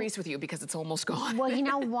 Everybody agrees with you because it's almost gone. Well, you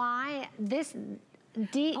know why? This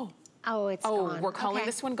it's gone. We're calling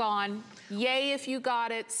this one gone. Yay if you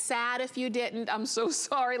got it, sad if you didn't. I'm so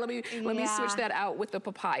sorry. Let me switch that out with the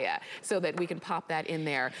papaya so that we can pop that in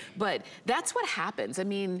there. But that's what happens. I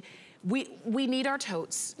mean, we need our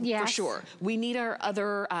totes, for sure. We need our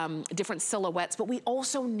other different silhouettes, but we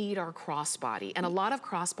also need our crossbody. And a lot of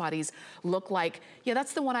crossbodies look like, yeah,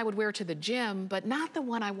 that's the one I would wear to the gym, but not the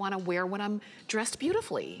one I want to wear when I'm dressed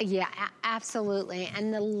beautifully. Yeah, absolutely.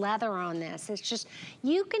 And the leather on this, it's just,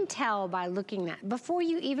 you can tell by looking at, before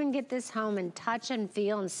you even get this home and touch and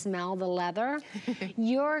feel and smell the leather,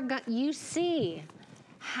 you see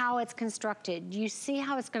how it's constructed. You see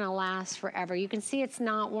how it's gonna last forever. You can see it's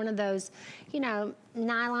not one of those, you know,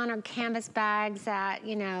 nylon or canvas bags that,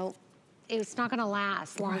 you know, it's not gonna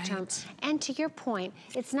last long term. And to your point,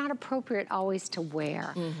 it's not appropriate always to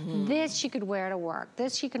wear. This you could wear to work.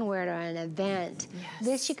 This you can wear to an event.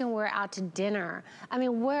 This you can wear out to dinner. I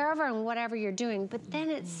mean, wherever and whatever you're doing, but then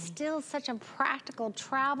it's still such a practical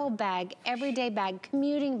travel bag, everyday bag,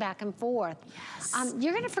 commuting back and forth.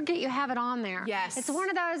 You're gonna forget you have it on there. It's one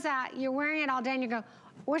of those that you're wearing it all day and you go,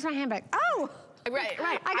 where's my handbag? Oh! Right.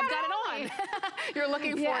 I've got it on. You're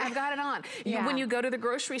looking for it. I've got it on. When you go to the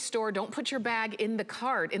grocery store, don't put your bag in the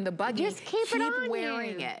cart, in the buggy. Just keep it on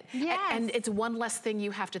wearing it. Yes. And it's one less thing you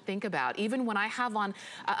have to think about. Even when I have on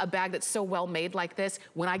a bag that's so well made like this,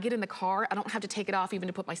 when I get in the car, I don't have to take it off even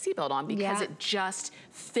to put my seatbelt on because it just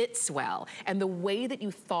fits well. And the way that you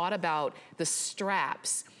thought about the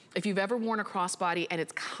straps, if you've ever worn a crossbody and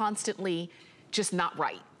it's constantly just not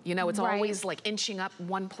right, you know, it's always like inching up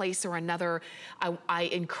one place or another. I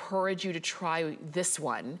encourage you to try this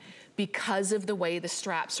one because of the way the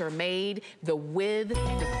straps are made, the width, the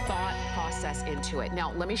thought process into it.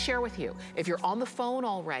 Now, let me share with you, if you're on the phone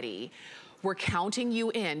already, we're counting you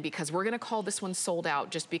in because we're gonna call this one sold out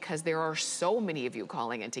just because there are so many of you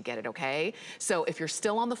calling in to get it, okay? So if you're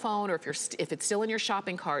still on the phone or if it's still in your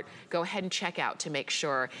shopping cart, go ahead and check out to make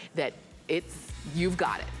sure that you've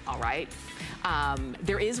got it, all right?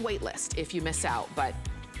 There is wait list if you miss out, but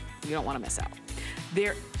you don't want to miss out.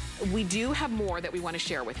 We do have more that we want to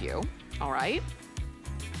share with you, all right?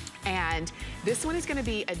 And this one is going to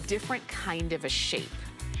be a different kind of a shape.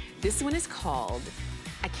 This one is called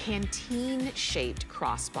a canteen-shaped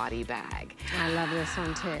crossbody bag. I love this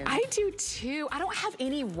one too. I do too. I don't have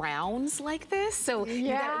any rounds like this, so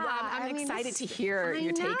I'm excited to hear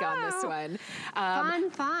your take on this one.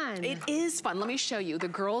 Fun. It is fun. Let me show you. The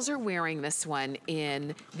girls are wearing this one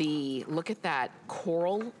in the, look at that,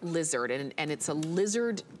 coral lizard, and it's a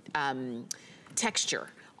lizard texture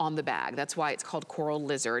on the bag. That's why it's called coral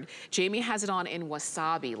lizard. Jamie has it on in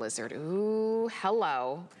wasabi lizard. Ooh,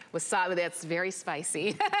 hello. Wasabi, that's very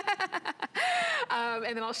spicy.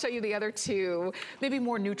 And then I'll show you the other two, maybe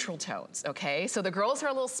more neutral tones, okay? So the girls are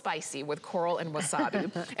a little spicy with coral and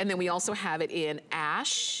wasabi. And then we also have it in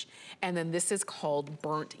ash, and then this is called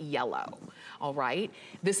burnt yellow, all right?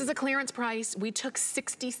 This is a clearance price. We took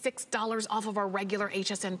 $66 off of our regular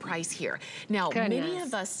HSN price here. Now, many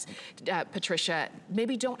of us, Patricia,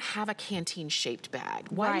 maybe don't have a canteen-shaped bag.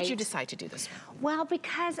 Why did you decide to do this one? Well,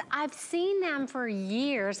 because I've seen them for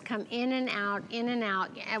years come in and out,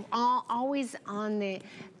 always on the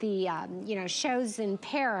you know, shows in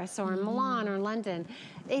Paris or in Milan or London.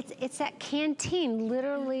 It's that canteen,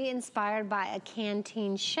 literally inspired by a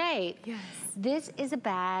canteen shape. This is a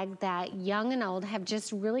bag that young and old have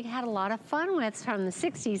just really had a lot of fun with from the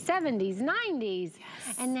 60s, 70s, 90s.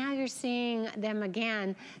 And now you're seeing them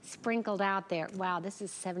again sprinkled out there. Wow, this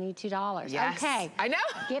is $72. Okay. I know.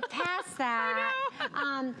 Get past that.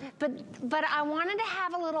 I know. But I wanted to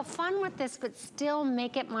have a little fun with this, but still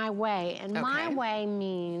make it my way. And my way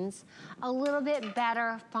means a little bit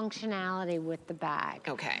better functionality with the bag.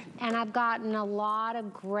 And I've gotten a lot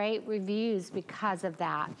of great reviews because of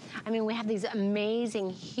that. I mean, we have these amazing,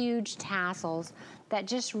 huge tassels that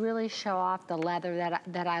just really show off the leather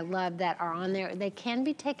that I love that are on there. They can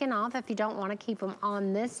be taken off if you don't want to keep them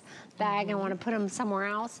on this bag and want to put them somewhere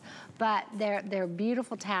else, but they're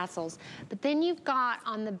beautiful tassels. But then you've got,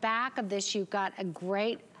 on the back of this, you've got a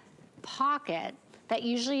great pocket that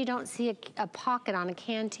usually you don't see a pocket on a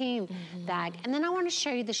canteen bag. And then I want to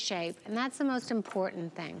show you the shape, and that's the most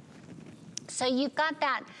important thing. So you've got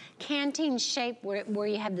that canteen shape where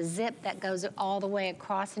you have the zip that goes all the way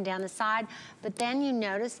across and down the side, but then you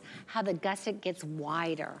notice how the gusset gets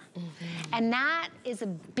wider. And that is a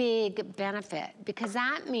big benefit because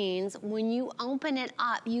that means when you open it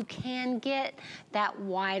up, you can get that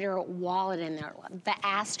wider wallet in there. The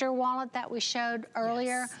Astor wallet that we showed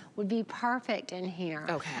earlier would be perfect in here.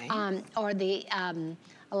 Okay. Or the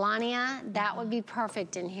Alania, that would be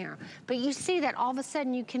perfect in here. But you see that all of a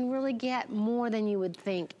sudden you can really get more than you would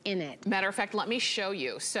think in it. Matter of fact, let me show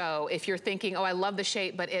you. So if you're thinking, oh, I love the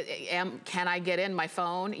shape, but can I get in my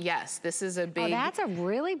phone? Yes, this is a big. Oh, that's a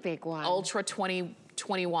really big one. Ultra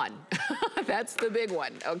 2021. That's the big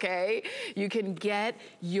one, okay? You can get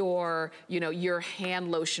your, your hand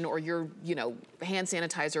lotion or your, hand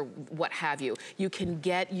sanitizer, what have you. You can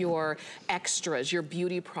get your extras, your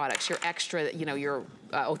beauty products, your extra, your,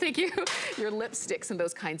 oh, thank you, your lipsticks and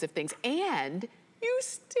those kinds of things. And you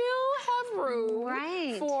still have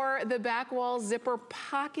room for the back wall zipper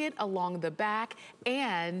pocket along the back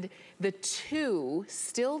and the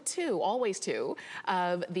always two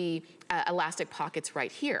of the elastic pockets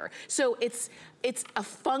right here. So it's a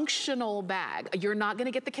functional bag. You're not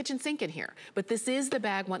gonna get the kitchen sink in here, but this is the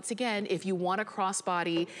bag, once again, if you want a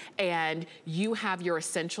crossbody and you have your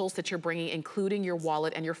essentials that you're bringing, including your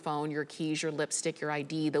wallet and your phone, your keys, your lipstick, your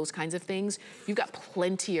ID, those kinds of things, you've got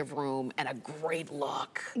plenty of room and a great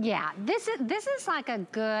look. Yeah, this is like a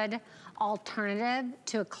good alternative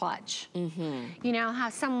to a clutch. You know how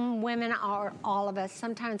some women, or all of us,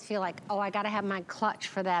 sometimes feel like, oh, I gotta have my clutch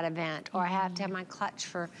for that event, or I have to have my clutch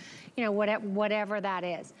for, whatever that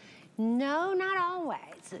is. No, not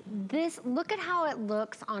always. Look at how it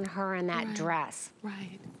looks on her in that dress.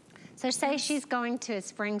 Right. So say she's going to a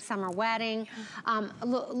spring, summer wedding.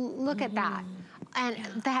 Look at that. And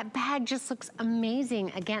that bag just looks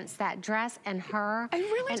amazing against that dress and her. It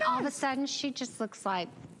really does. And all of a sudden, she just looks like,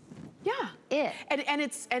 it. And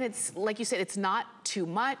it's like you said, it's not too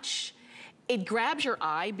much. It grabs your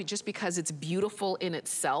eye just because it's beautiful in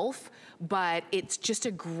itself, but it's just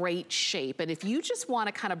a great shape. And if you just want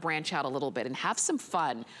to kind of branch out a little bit and have some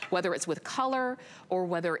fun, whether it's with color or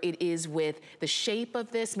whether it is with the shape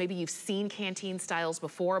of this, maybe you've seen canteen styles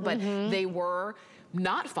before, but they were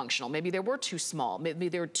not functional. Maybe they were too small. Maybe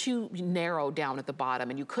they were too narrow down at the bottom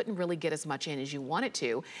and you couldn't really get as much in as you wanted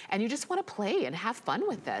to. And you just want to play and have fun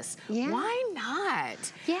with this. Yeah. Why not?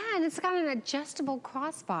 Yeah, and it's got an adjustable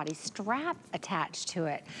crossbody strap attached to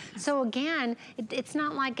it. So again, it's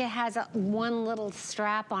not like it has one little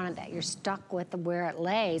strap on it that you're stuck with where it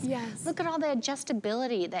lays. Yes. Look at all the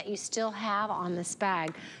adjustability that you still have on this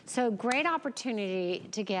bag. So great opportunity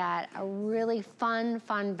to get a really fun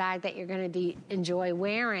bag that you're going to enjoy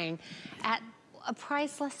wearing at a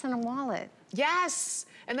price less than a wallet. Yes,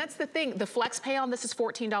 and that's the thing. The flex pay on this is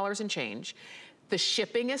 $14 and change. The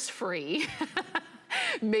shipping is free.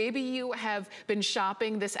 Maybe you have been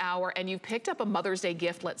shopping this hour and you've picked up a Mother's Day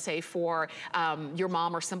gift, let's say for your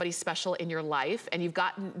mom or somebody special in your life, and you've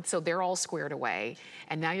gotten, so they're all squared away,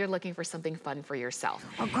 and now you're looking for something fun for yourself.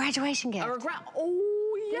 Or graduation gift.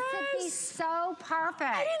 Yes. This would be so perfect.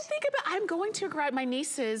 I didn't think about, I'm going to my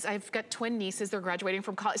nieces, I've got twin nieces, they're graduating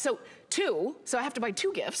from college. So I have to buy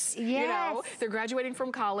 2 gifts. Yes. They're graduating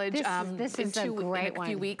from college this is a great one.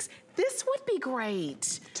 In a few weeks. This would be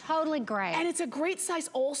great. Totally great. And it's a great size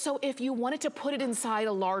also if you wanted to put it inside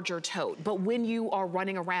a larger tote, but when you are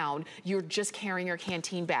running around, you're just carrying your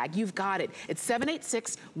canteen bag. You've got it. It's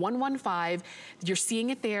 786-115. You're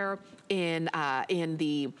seeing it there in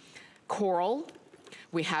the coral.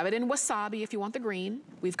 We have it in wasabi if you want the green.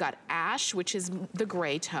 We've got ash, which is the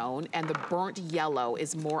gray tone, and the burnt yellow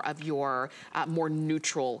is more of your more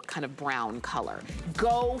neutral kind of brown color.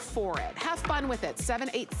 Go for it. Have fun with it.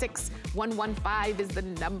 786-115 is the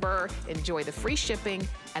number. Enjoy the free shipping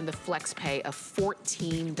and the flex pay of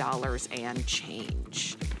 $14 and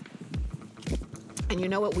change. And you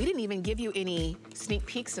know what? We didn't even give you any sneak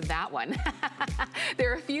peeks of that one.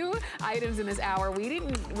 There are a few items in this hour we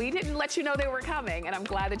didn't let you know they were coming, and I'm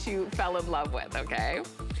glad that you fell in love with, okay?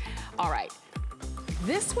 All right.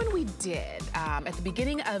 This one we did at the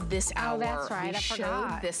beginning of this hour. Oh, that's right. We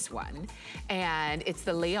showed this one, and it's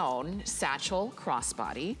the Leon Satchel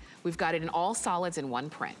Crossbody. We've got it in all solids in one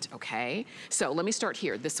print, okay? So let me start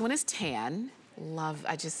here. This one is tan. Love,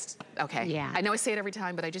 okay. Yeah. I know I say it every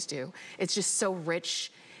time, but I just do. It's just so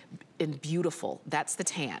rich and beautiful. That's the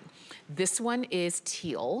tan. This one is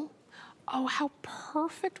teal. Oh, how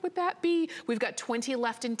perfect would that be? We've got 20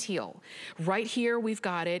 left in teal. Right here, we've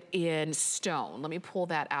got it in stone. Let me pull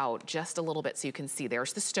that out just a little bit so you can see.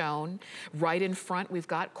 There's the stone. Right in front, we've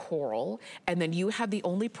got coral. And then you have the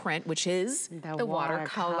only print, which is the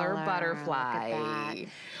watercolor butterfly. Look at that.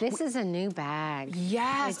 This is a new bag.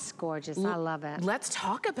 Yes. It's gorgeous. I love it. Let's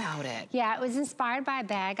talk about it. Yeah, it was inspired by a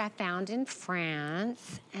bag I found in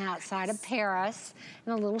France, outside of Paris,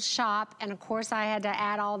 in a little shop. And of course, I had to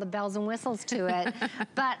add all the bells and whistles to it.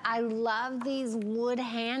 But I love these wood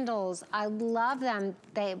handles. I love them.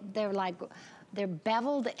 They're like they're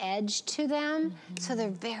beveled edge to them, so they're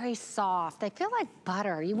very soft. They feel like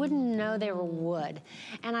butter. You wouldn't know they were wood.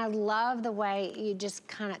 And I love the way you just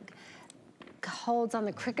kind of holds on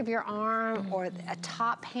the crick of your arm or a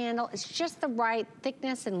top handle. It's just the right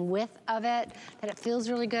thickness and width of it that it feels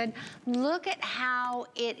really good. Look at how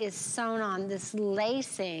it is sewn on, this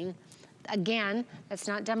lacing. Again, that's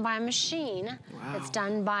not done by a machine. Wow. It's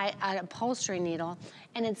done by an upholstery needle,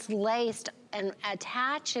 and it's laced and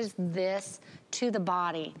attaches this to the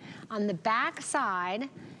body. On the back side,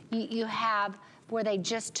 you have where they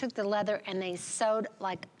just took the leather and they sewed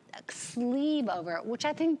like a sleeve over it, which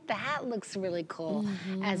I think that looks really cool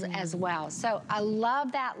as well. So I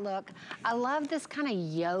love that look. I love this kind of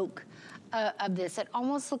yoke of this. It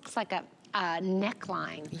almost looks like a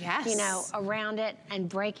neckline, you know, around it and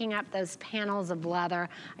breaking up those panels of leather.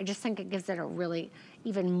 I just think it gives it a really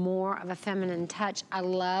even more of a feminine touch. I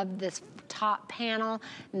love this top panel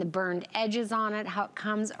and the burned edges on it, how it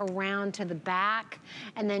comes around to the back.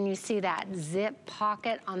 And then you see that zip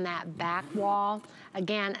pocket on that back wall.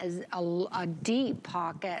 Again, a deep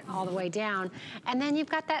pocket all the way down. And then you've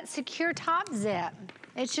got that secure top zip.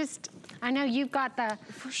 It's just, I know you've got the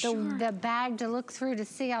bag to look through to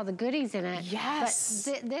see all the goodies in it. Yes.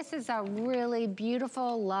 But this is a really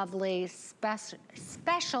beautiful, lovely,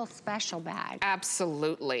 special bag.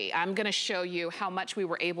 Absolutely. I'm gonna show you how much we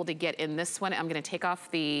were able to get in this one. I'm gonna take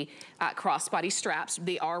off the crossbody straps.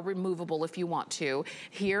 They are removable if you want to.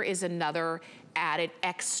 Here is another added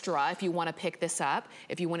extra if you want to pick this up.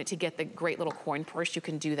 If you wanted to get the great little coin purse, you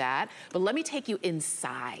can do that. But let me take you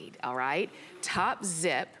inside, all right? Top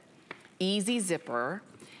zip, easy zipper,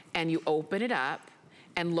 and you open it up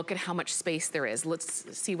and look at how much space there is.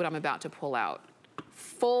 Let's see what I'm about to pull out.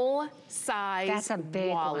 Full size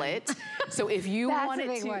wallet. So if you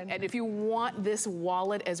wanted to, and if you want this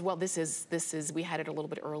wallet as well, this is, we had it a little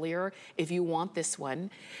bit earlier. If you want this one,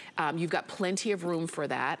 you've got plenty of room for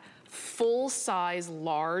that. Full size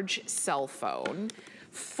large cell phone,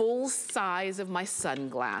 full size of my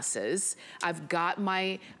sunglasses. I've got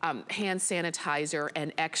my hand sanitizer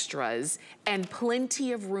and extras, and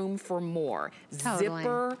plenty of room for more. Totally.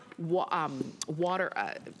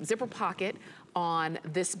 Zipper pocket on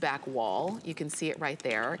this back wall. You can see it right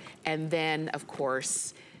there. And then, of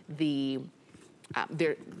course, there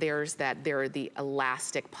are the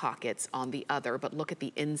elastic pockets on the other, but look at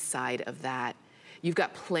the inside of that. You've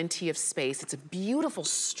got plenty of space. It's a beautiful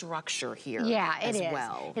structure here as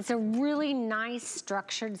well. It's a really nice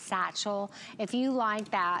structured satchel. If you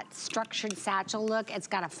like that structured satchel look, it's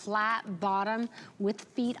got a flat bottom with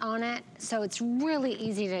feet on it, so it's really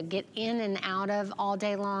easy to get in and out of all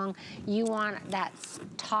day long. You want that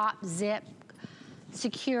top zip,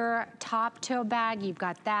 secure top toe bag, you've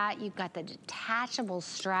got that. You've got the detachable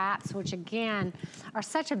straps, which again, are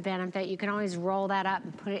such a benefit. You can always roll that up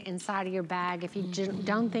and put it inside of your bag if you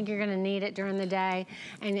don't think you're gonna need it during the day.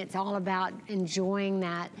 And it's all about enjoying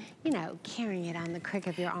that, you know, carrying it on the crick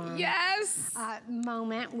of your arm. Yes!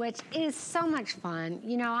 Moment, which is so much fun.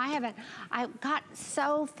 You know, I got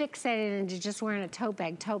so fixated into just wearing a tote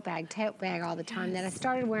bag all the time that I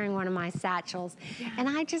started wearing one of my satchels. And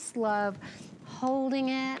I just love holding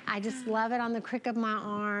it. I just love it on the crick of my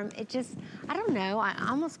arm. It just, I don't know, I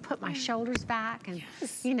almost put my shoulders back and,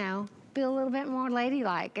 you know, feel a little bit more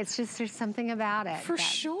ladylike. It's just, there's something about it. For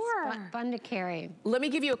sure. Fun to carry. Let me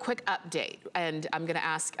give you a quick update. And I'm gonna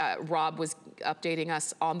ask, Rob was updating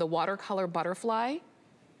us on the watercolor butterfly.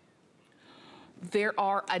 There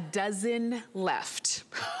are a dozen left.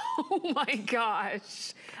 Oh my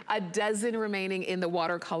gosh. A dozen remaining in the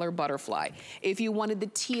watercolor butterfly. If you wanted the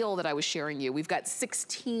teal that I was sharing you, we've got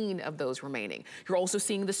 16 of those remaining. You're also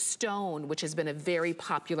seeing the stone, which has been a very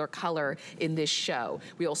popular color in this show.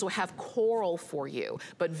 We also have coral for you,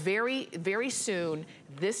 but very, very soon,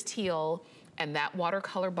 this teal and that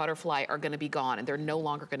watercolor butterfly are gonna be gone, and they're no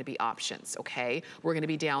longer gonna be options, okay? We're gonna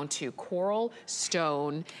be down to coral,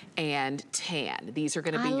 stone, and tan. These are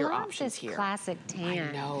gonna be your options here. I love this classic tan.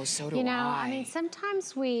 I know, so do I. You know, I mean,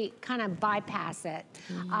 sometimes we kind of bypass it,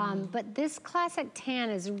 but this classic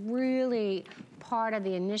tan is really part of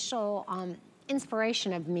the initial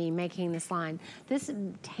inspiration of me making this line. This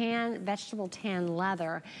vegetable tan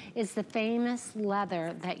leather is the famous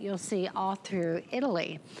leather that you'll see all through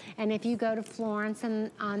Italy. And if you go to Florence and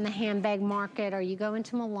on the handbag market, or you go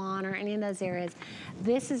into Milan or any of those areas,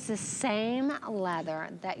 this is the same leather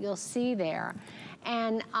that you'll see there.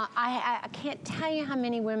 And I can't tell you how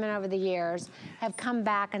many women over the years have come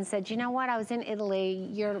back and said, you know what, I was in Italy,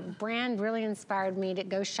 your brand really inspired me to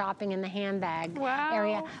go shopping in the handbag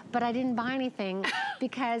area, but I didn't buy anything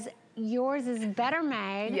because yours is better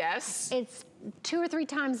made. Yes. It's 2 or 3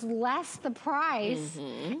 times less the price,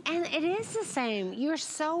 and it is the same. You're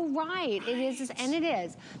so right. It is, and it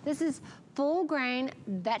is. This is full grain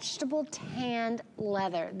vegetable tanned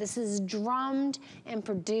leather. This is drummed and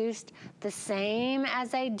produced the same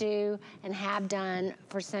as they do and have done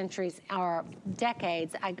for centuries or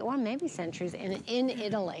decades, well, maybe centuries in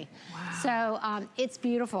Italy. Wow. So it's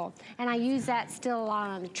beautiful. And I use that still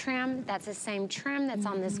trim. That's the same trim that's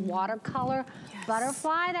on this watercolor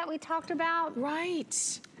butterfly that we talked about.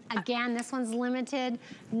 Right. Again, this one's limited,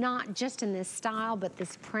 not just in this style, but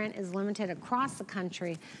this print is limited across the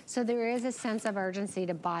country. So there is a sense of urgency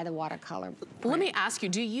to buy the watercolor print. Let me ask you,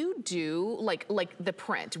 do you do, like the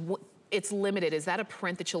print, it's limited, is that a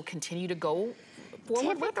print that you'll continue to go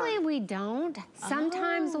forward with? Typically we don't.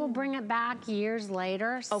 Sometimes we'll bring it back years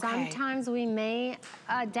later. Okay. Sometimes we may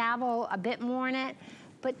dabble a bit more in it.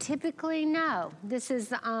 But typically, no. This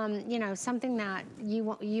is, you know, something that you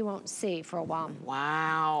won't see for a while.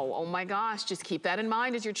 Wow. Oh my gosh. Just keep that in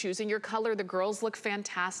mind as you're choosing your color. The girls look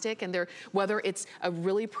fantastic, and whether it's a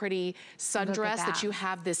really pretty sundress that you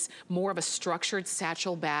have this more of a structured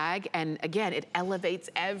satchel bag, and again, it elevates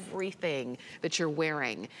everything that you're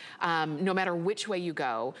wearing. No matter which way you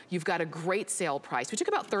go, you've got a great sale price. We took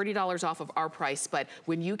about $30 off of our price, but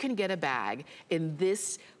when you can get a bag in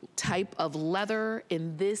this type of leather,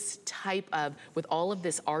 in this type of, with all of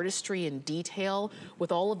this artistry and detail,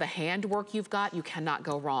 with all of the handwork you've got, you cannot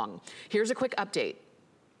go wrong. Here's a quick update.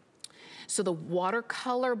 So the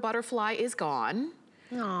watercolor butterfly is gone.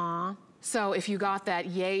 Aww. So if you got that,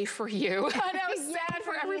 yay for you. I know, sad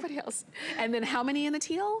for everybody else. And then how many in the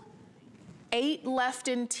teal? 8 left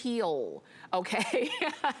in teal, okay?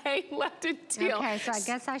 8 left in teal. Okay, so I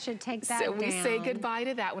guess I should take that down. So we say goodbye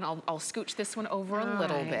to that one. I'll scooch this one over a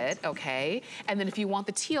little bit, okay? And then if you want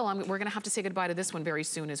the teal, we're gonna have to say goodbye to this one very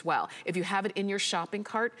soon as well. If you have it in your shopping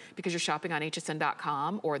cart, because you're shopping on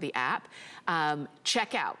hsn.com or the app,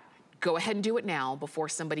 check out. Go ahead and do it now before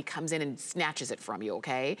somebody comes in and snatches it from you,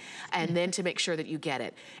 okay? And then to make sure that you get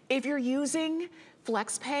it. If you're using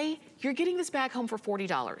FlexPay, you're getting this bag home for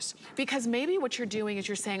 $40, because maybe what you're doing is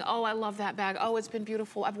you're saying, oh, I love that bag. Oh, it's been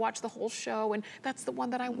beautiful. I've watched the whole show and that's the one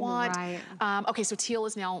that I want. Right. Okay, so teal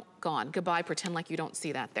is now gone. Goodbye, pretend like you don't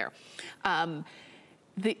see that there.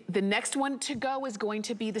 The next one to go is going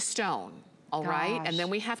to be the stone. All right, and then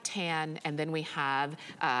we have tan, and then we have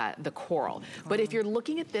the coral. But if you're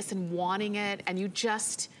looking at this and wanting it, and you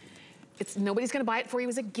just, nobody's gonna buy it for you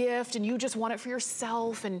as a gift, and you just want it for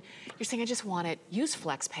yourself, and you're saying, I just want it, use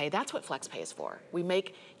FlexPay. That's what FlexPay is for.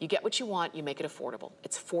 You get what you want, you make it affordable.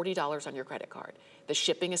 It's $40 on your credit card. The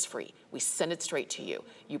shipping is free. We send it straight to you.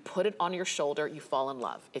 You put it on your shoulder, you fall in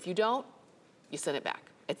love. If you don't, you send it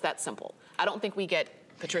back. It's that simple. I don't think we get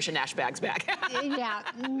Patricia Nash bags back. Yeah,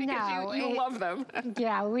 no. You love them.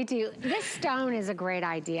 Yeah, we do. This stone is a great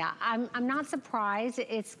idea. I'm not surprised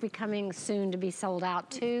it's becoming soon to be sold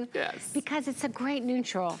out too. Yes. Because it's a great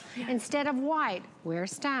neutral. Yes. Instead of white, wear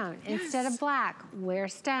stone. Yes. Instead of black, wear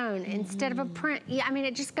stone. Instead of a print, yeah, I mean,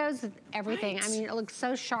 it just goes with everything. Right. I mean, it looks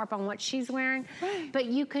so sharp on what she's wearing, but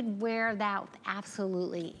you could wear that with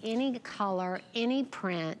absolutely any color, any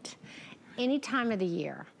print, any time of the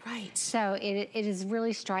year. Right. So it is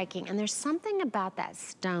really striking. And there's something about that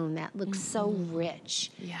stone that looks so rich.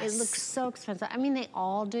 Yes. It looks so expensive. I mean, they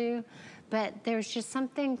all do, but there's just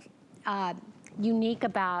something unique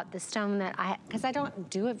about the stone that because I don't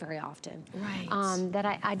do it very often. Right.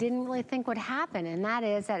 That I didn't really think would happen. And that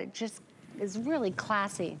is that it just is really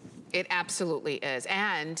classy. It absolutely is.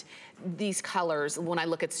 And these colors, when I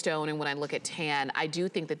look at stone and when I look at tan, I do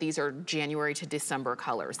think that these are January to December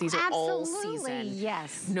colors. These are all season.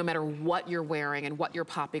 Yes. No matter what you're wearing and what you're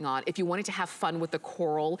popping on. If you wanted to have fun with the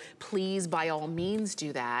coral, please by all means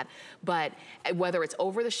do that. But whether it's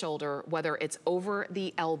over the shoulder, whether it's over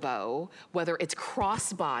the elbow, whether it's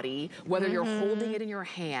crossbody, whether you're holding it in your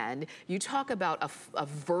hand, you talk about a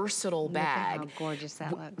versatile bag. Look at how gorgeous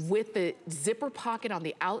that looks. With the zipper pocket on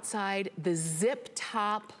the outside, the zip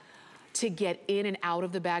top to get in and out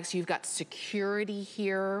of the bag, so you've got security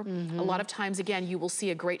here. A lot of times, again, you will see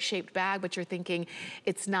a great shaped bag, but you're thinking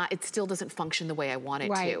it still doesn't function the way I want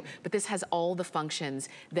it to. But this has all the functions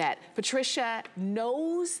that Patricia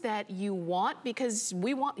knows that you want, because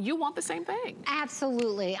you want the same thing.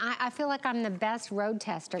 Absolutely. I feel like I'm the best road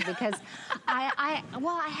tester, because I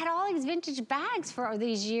had all these vintage bags for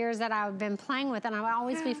these years that I've been playing with, and I would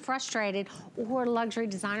always be frustrated, or luxury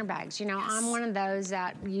designer bags. You know, I'm one of those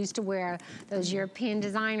that used to wear wear those European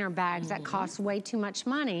designer bags that cost way too much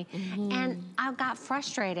money. And I got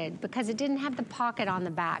frustrated because it didn't have the pocket on the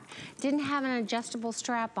back, didn't have an adjustable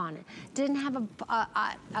strap on it, didn't have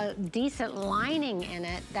a decent lining in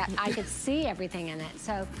it that I could see everything in it.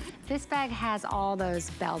 So this bag has all those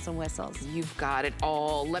bells and whistles. You've got it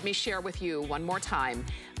all. Let me share with you one more time.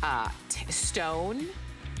 Stone,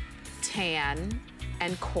 tan,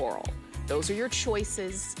 and coral. Those are your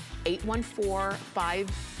choices.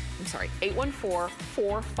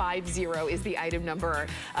 814-450 is the item number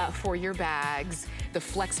for your bags. The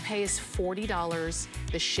flex pay is $40.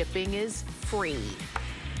 The shipping is free.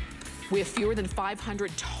 We have fewer than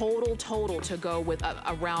 500 total to go with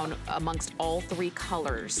around amongst all 3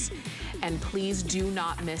 colors. And please do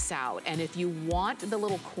not miss out. And if you want the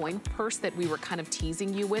little coin purse that we were kind of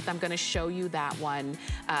teasing you with, I'm gonna show you that one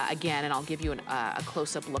again, and I'll give you a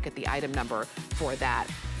close-up look at the item number for that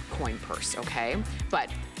coin purse, okay? But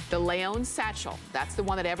the Leon satchel, that's the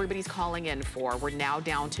one that everybody's calling in for. We're now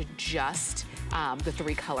down to just the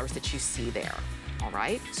 3 colors that you see there, all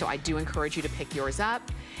right? So I do encourage you to pick yours up.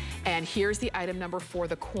 And here's the item number for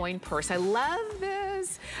the coin purse. I love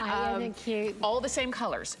this. Isn't it cute? All the same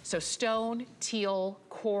colors. So stone, teal,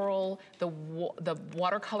 coral, the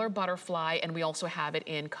watercolor butterfly, and we also have it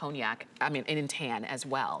in cognac, in tan as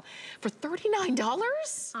well. For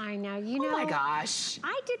 $39? I know, you know. Oh my gosh.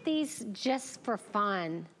 I did these just for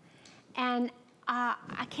fun. And I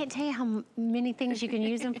can't tell you how many things you can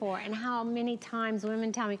use them for and how many times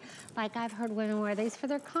women tell me, like I've heard women wear these for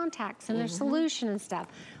their contacts and their solution and stuff.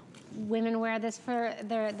 Women wear this for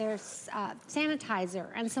their sanitizer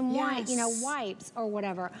and some wipes or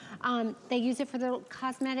whatever. They use it for the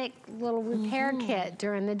cosmetic little repair kit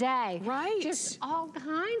during the day. Right. Just all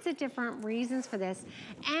kinds of different reasons for this.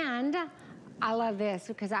 And I love this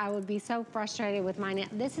because I would be so frustrated with my nail.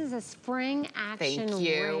 This is a spring action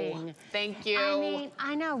ring. Thank you. I mean,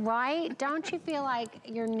 I know, right? Don't you feel like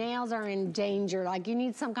your nails are in danger? Like you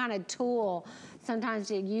need some kind of tool sometimes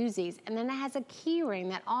to use these. And then it has a key ring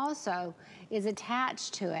that also is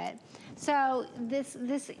attached to it. So this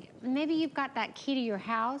maybe you've got that key to your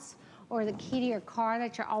house or the key to your car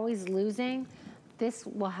that you're always losing. This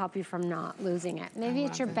will help you from not losing it. Maybe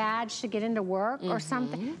it's your badge to get into work or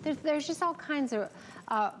something. There's just all kinds of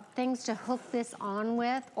things to hook this on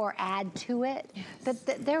with or add to it. But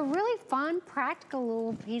they're really fun, practical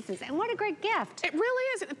little pieces. And what a great gift. It really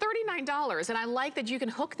is, $39. And I like that you can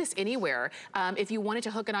hook this anywhere. If you wanted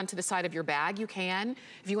to hook it onto the side of your bag, you can.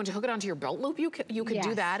 If you want to hook it onto your belt loop, you could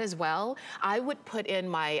do that as well. I would put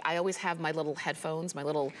in I always have my little headphones, my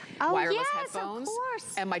little wireless headphones. Of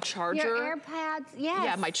course. And my charger. Your AirPods, yes.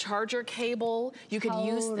 Yeah, my charger cable. You could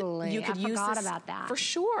use I forgot about that. For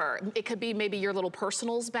sure. It could be maybe your little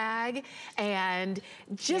personals bag and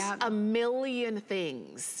just a million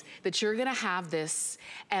things that you're gonna have this,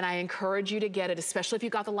 and I encourage you to get it, especially if you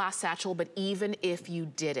got the last satchel, but even if you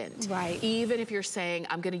didn't. Right. Even if you're saying,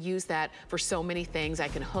 I'm gonna use that for so many things, I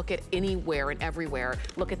can hook it anywhere and everywhere.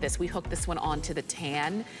 Look at this, we hooked this one onto the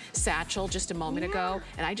tan satchel just a moment ago,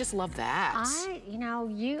 and I just love that.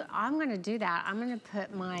 I'm gonna do that. I'm gonna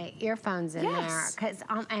put my earphones in there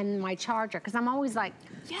and my charger, because I'm always like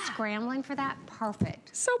scrambling for that. Perfect.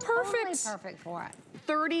 So perfect. Totally perfect for it.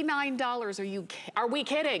 $39, are we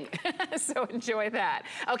kidding? So enjoy that.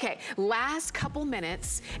 Okay, last couple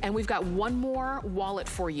minutes, and we've got one more wallet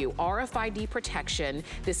for you. RFID protection.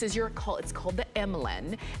 This is it's called the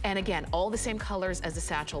Emlyn. And again, all the same colors as the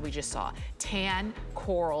satchel we just saw. Tan,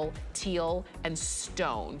 coral, teal, and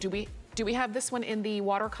stone. Do we have this one in the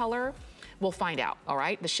watercolor? We'll find out, all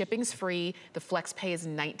right? The shipping's free. The flex pay is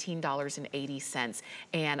 $19.80.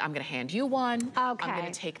 And I'm gonna hand you one. Okay. I'm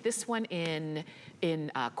gonna take this one in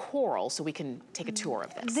coral so we can take a tour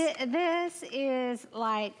of this. This is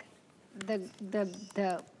like the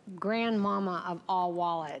grandmama of all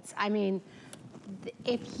wallets. I mean,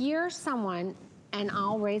 if you're someone, and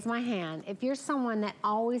I'll raise my hand, if you're someone that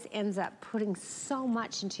always ends up putting so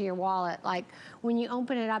much into your wallet, like when you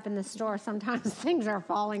open it up in the store, sometimes things are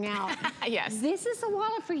falling out. Yes. This is a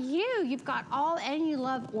wallet for you. You've got and you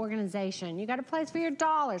love organization. You got a place for your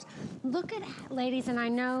dollars. Look at, ladies, and I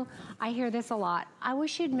know I hear this a lot, I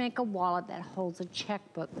wish you'd make a wallet that holds a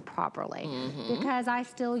checkbook properly, because I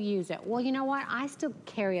still use it. Well, you know what? I still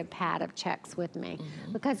carry a pad of checks with me,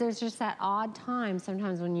 because there's just that odd time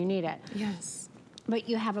sometimes when you need it. Yes. But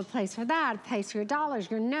you have a place for that, a place for your dollars,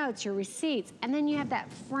 your notes, your receipts, and then you have that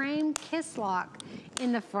frame kiss lock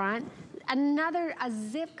in the front, a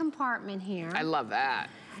zip compartment here. I love that.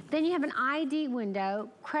 Then you have an ID window,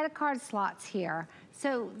 credit card slots here.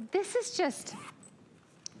 So this is just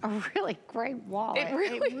a really great wallet. It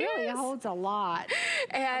really is. Holds a lot.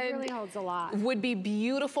 And it really holds a lot. Would be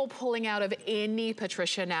beautiful pulling out of any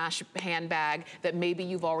Patricia Nash handbag that maybe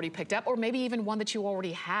you've already picked up, or maybe even one that you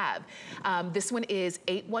already have. This one is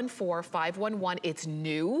 814-511. It's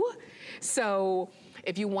new. So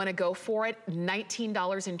if you want to go for it,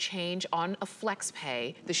 $19 and change on a flex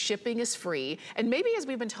pay. The shipping is free. And maybe as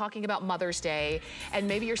we've been talking about Mother's Day, and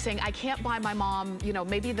maybe you're saying, I can't buy my mom, you know,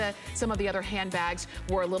 maybe some of the other handbags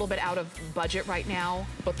were a little bit out of budget right now,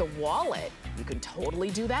 but the wallet, you can totally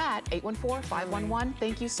do that. 814-511.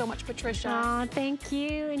 Thank you so much, Patricia. Oh, thank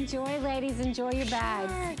you. Enjoy, ladies. Enjoy your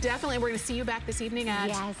bags. Sure. Definitely. We're going to see you back this evening at,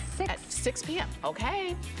 at 6 p.m.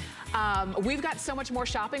 Okay. We've got so much more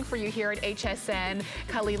shopping for you here at HSN.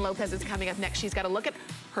 Colleen Lopez is coming up next. She's got to look at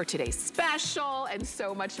her today's special and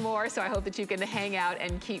so much more. So I hope that you can hang out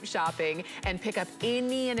and keep shopping and pick up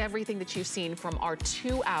any and everything that you've seen from our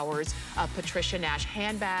 2 hours of Patricia Nash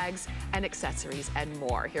handbags and accessories and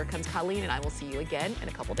more. Here comes Colleen, and I will see you again in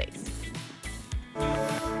a couple days.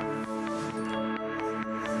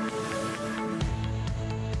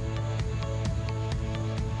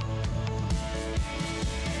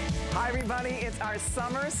 Hi everybody, it's our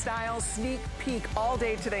summer style sneak peek all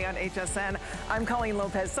day today on HSN. I'm Colleen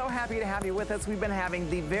Lopez, so happy to have you with us. We've been having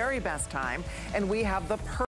the very best time, and we have the perfect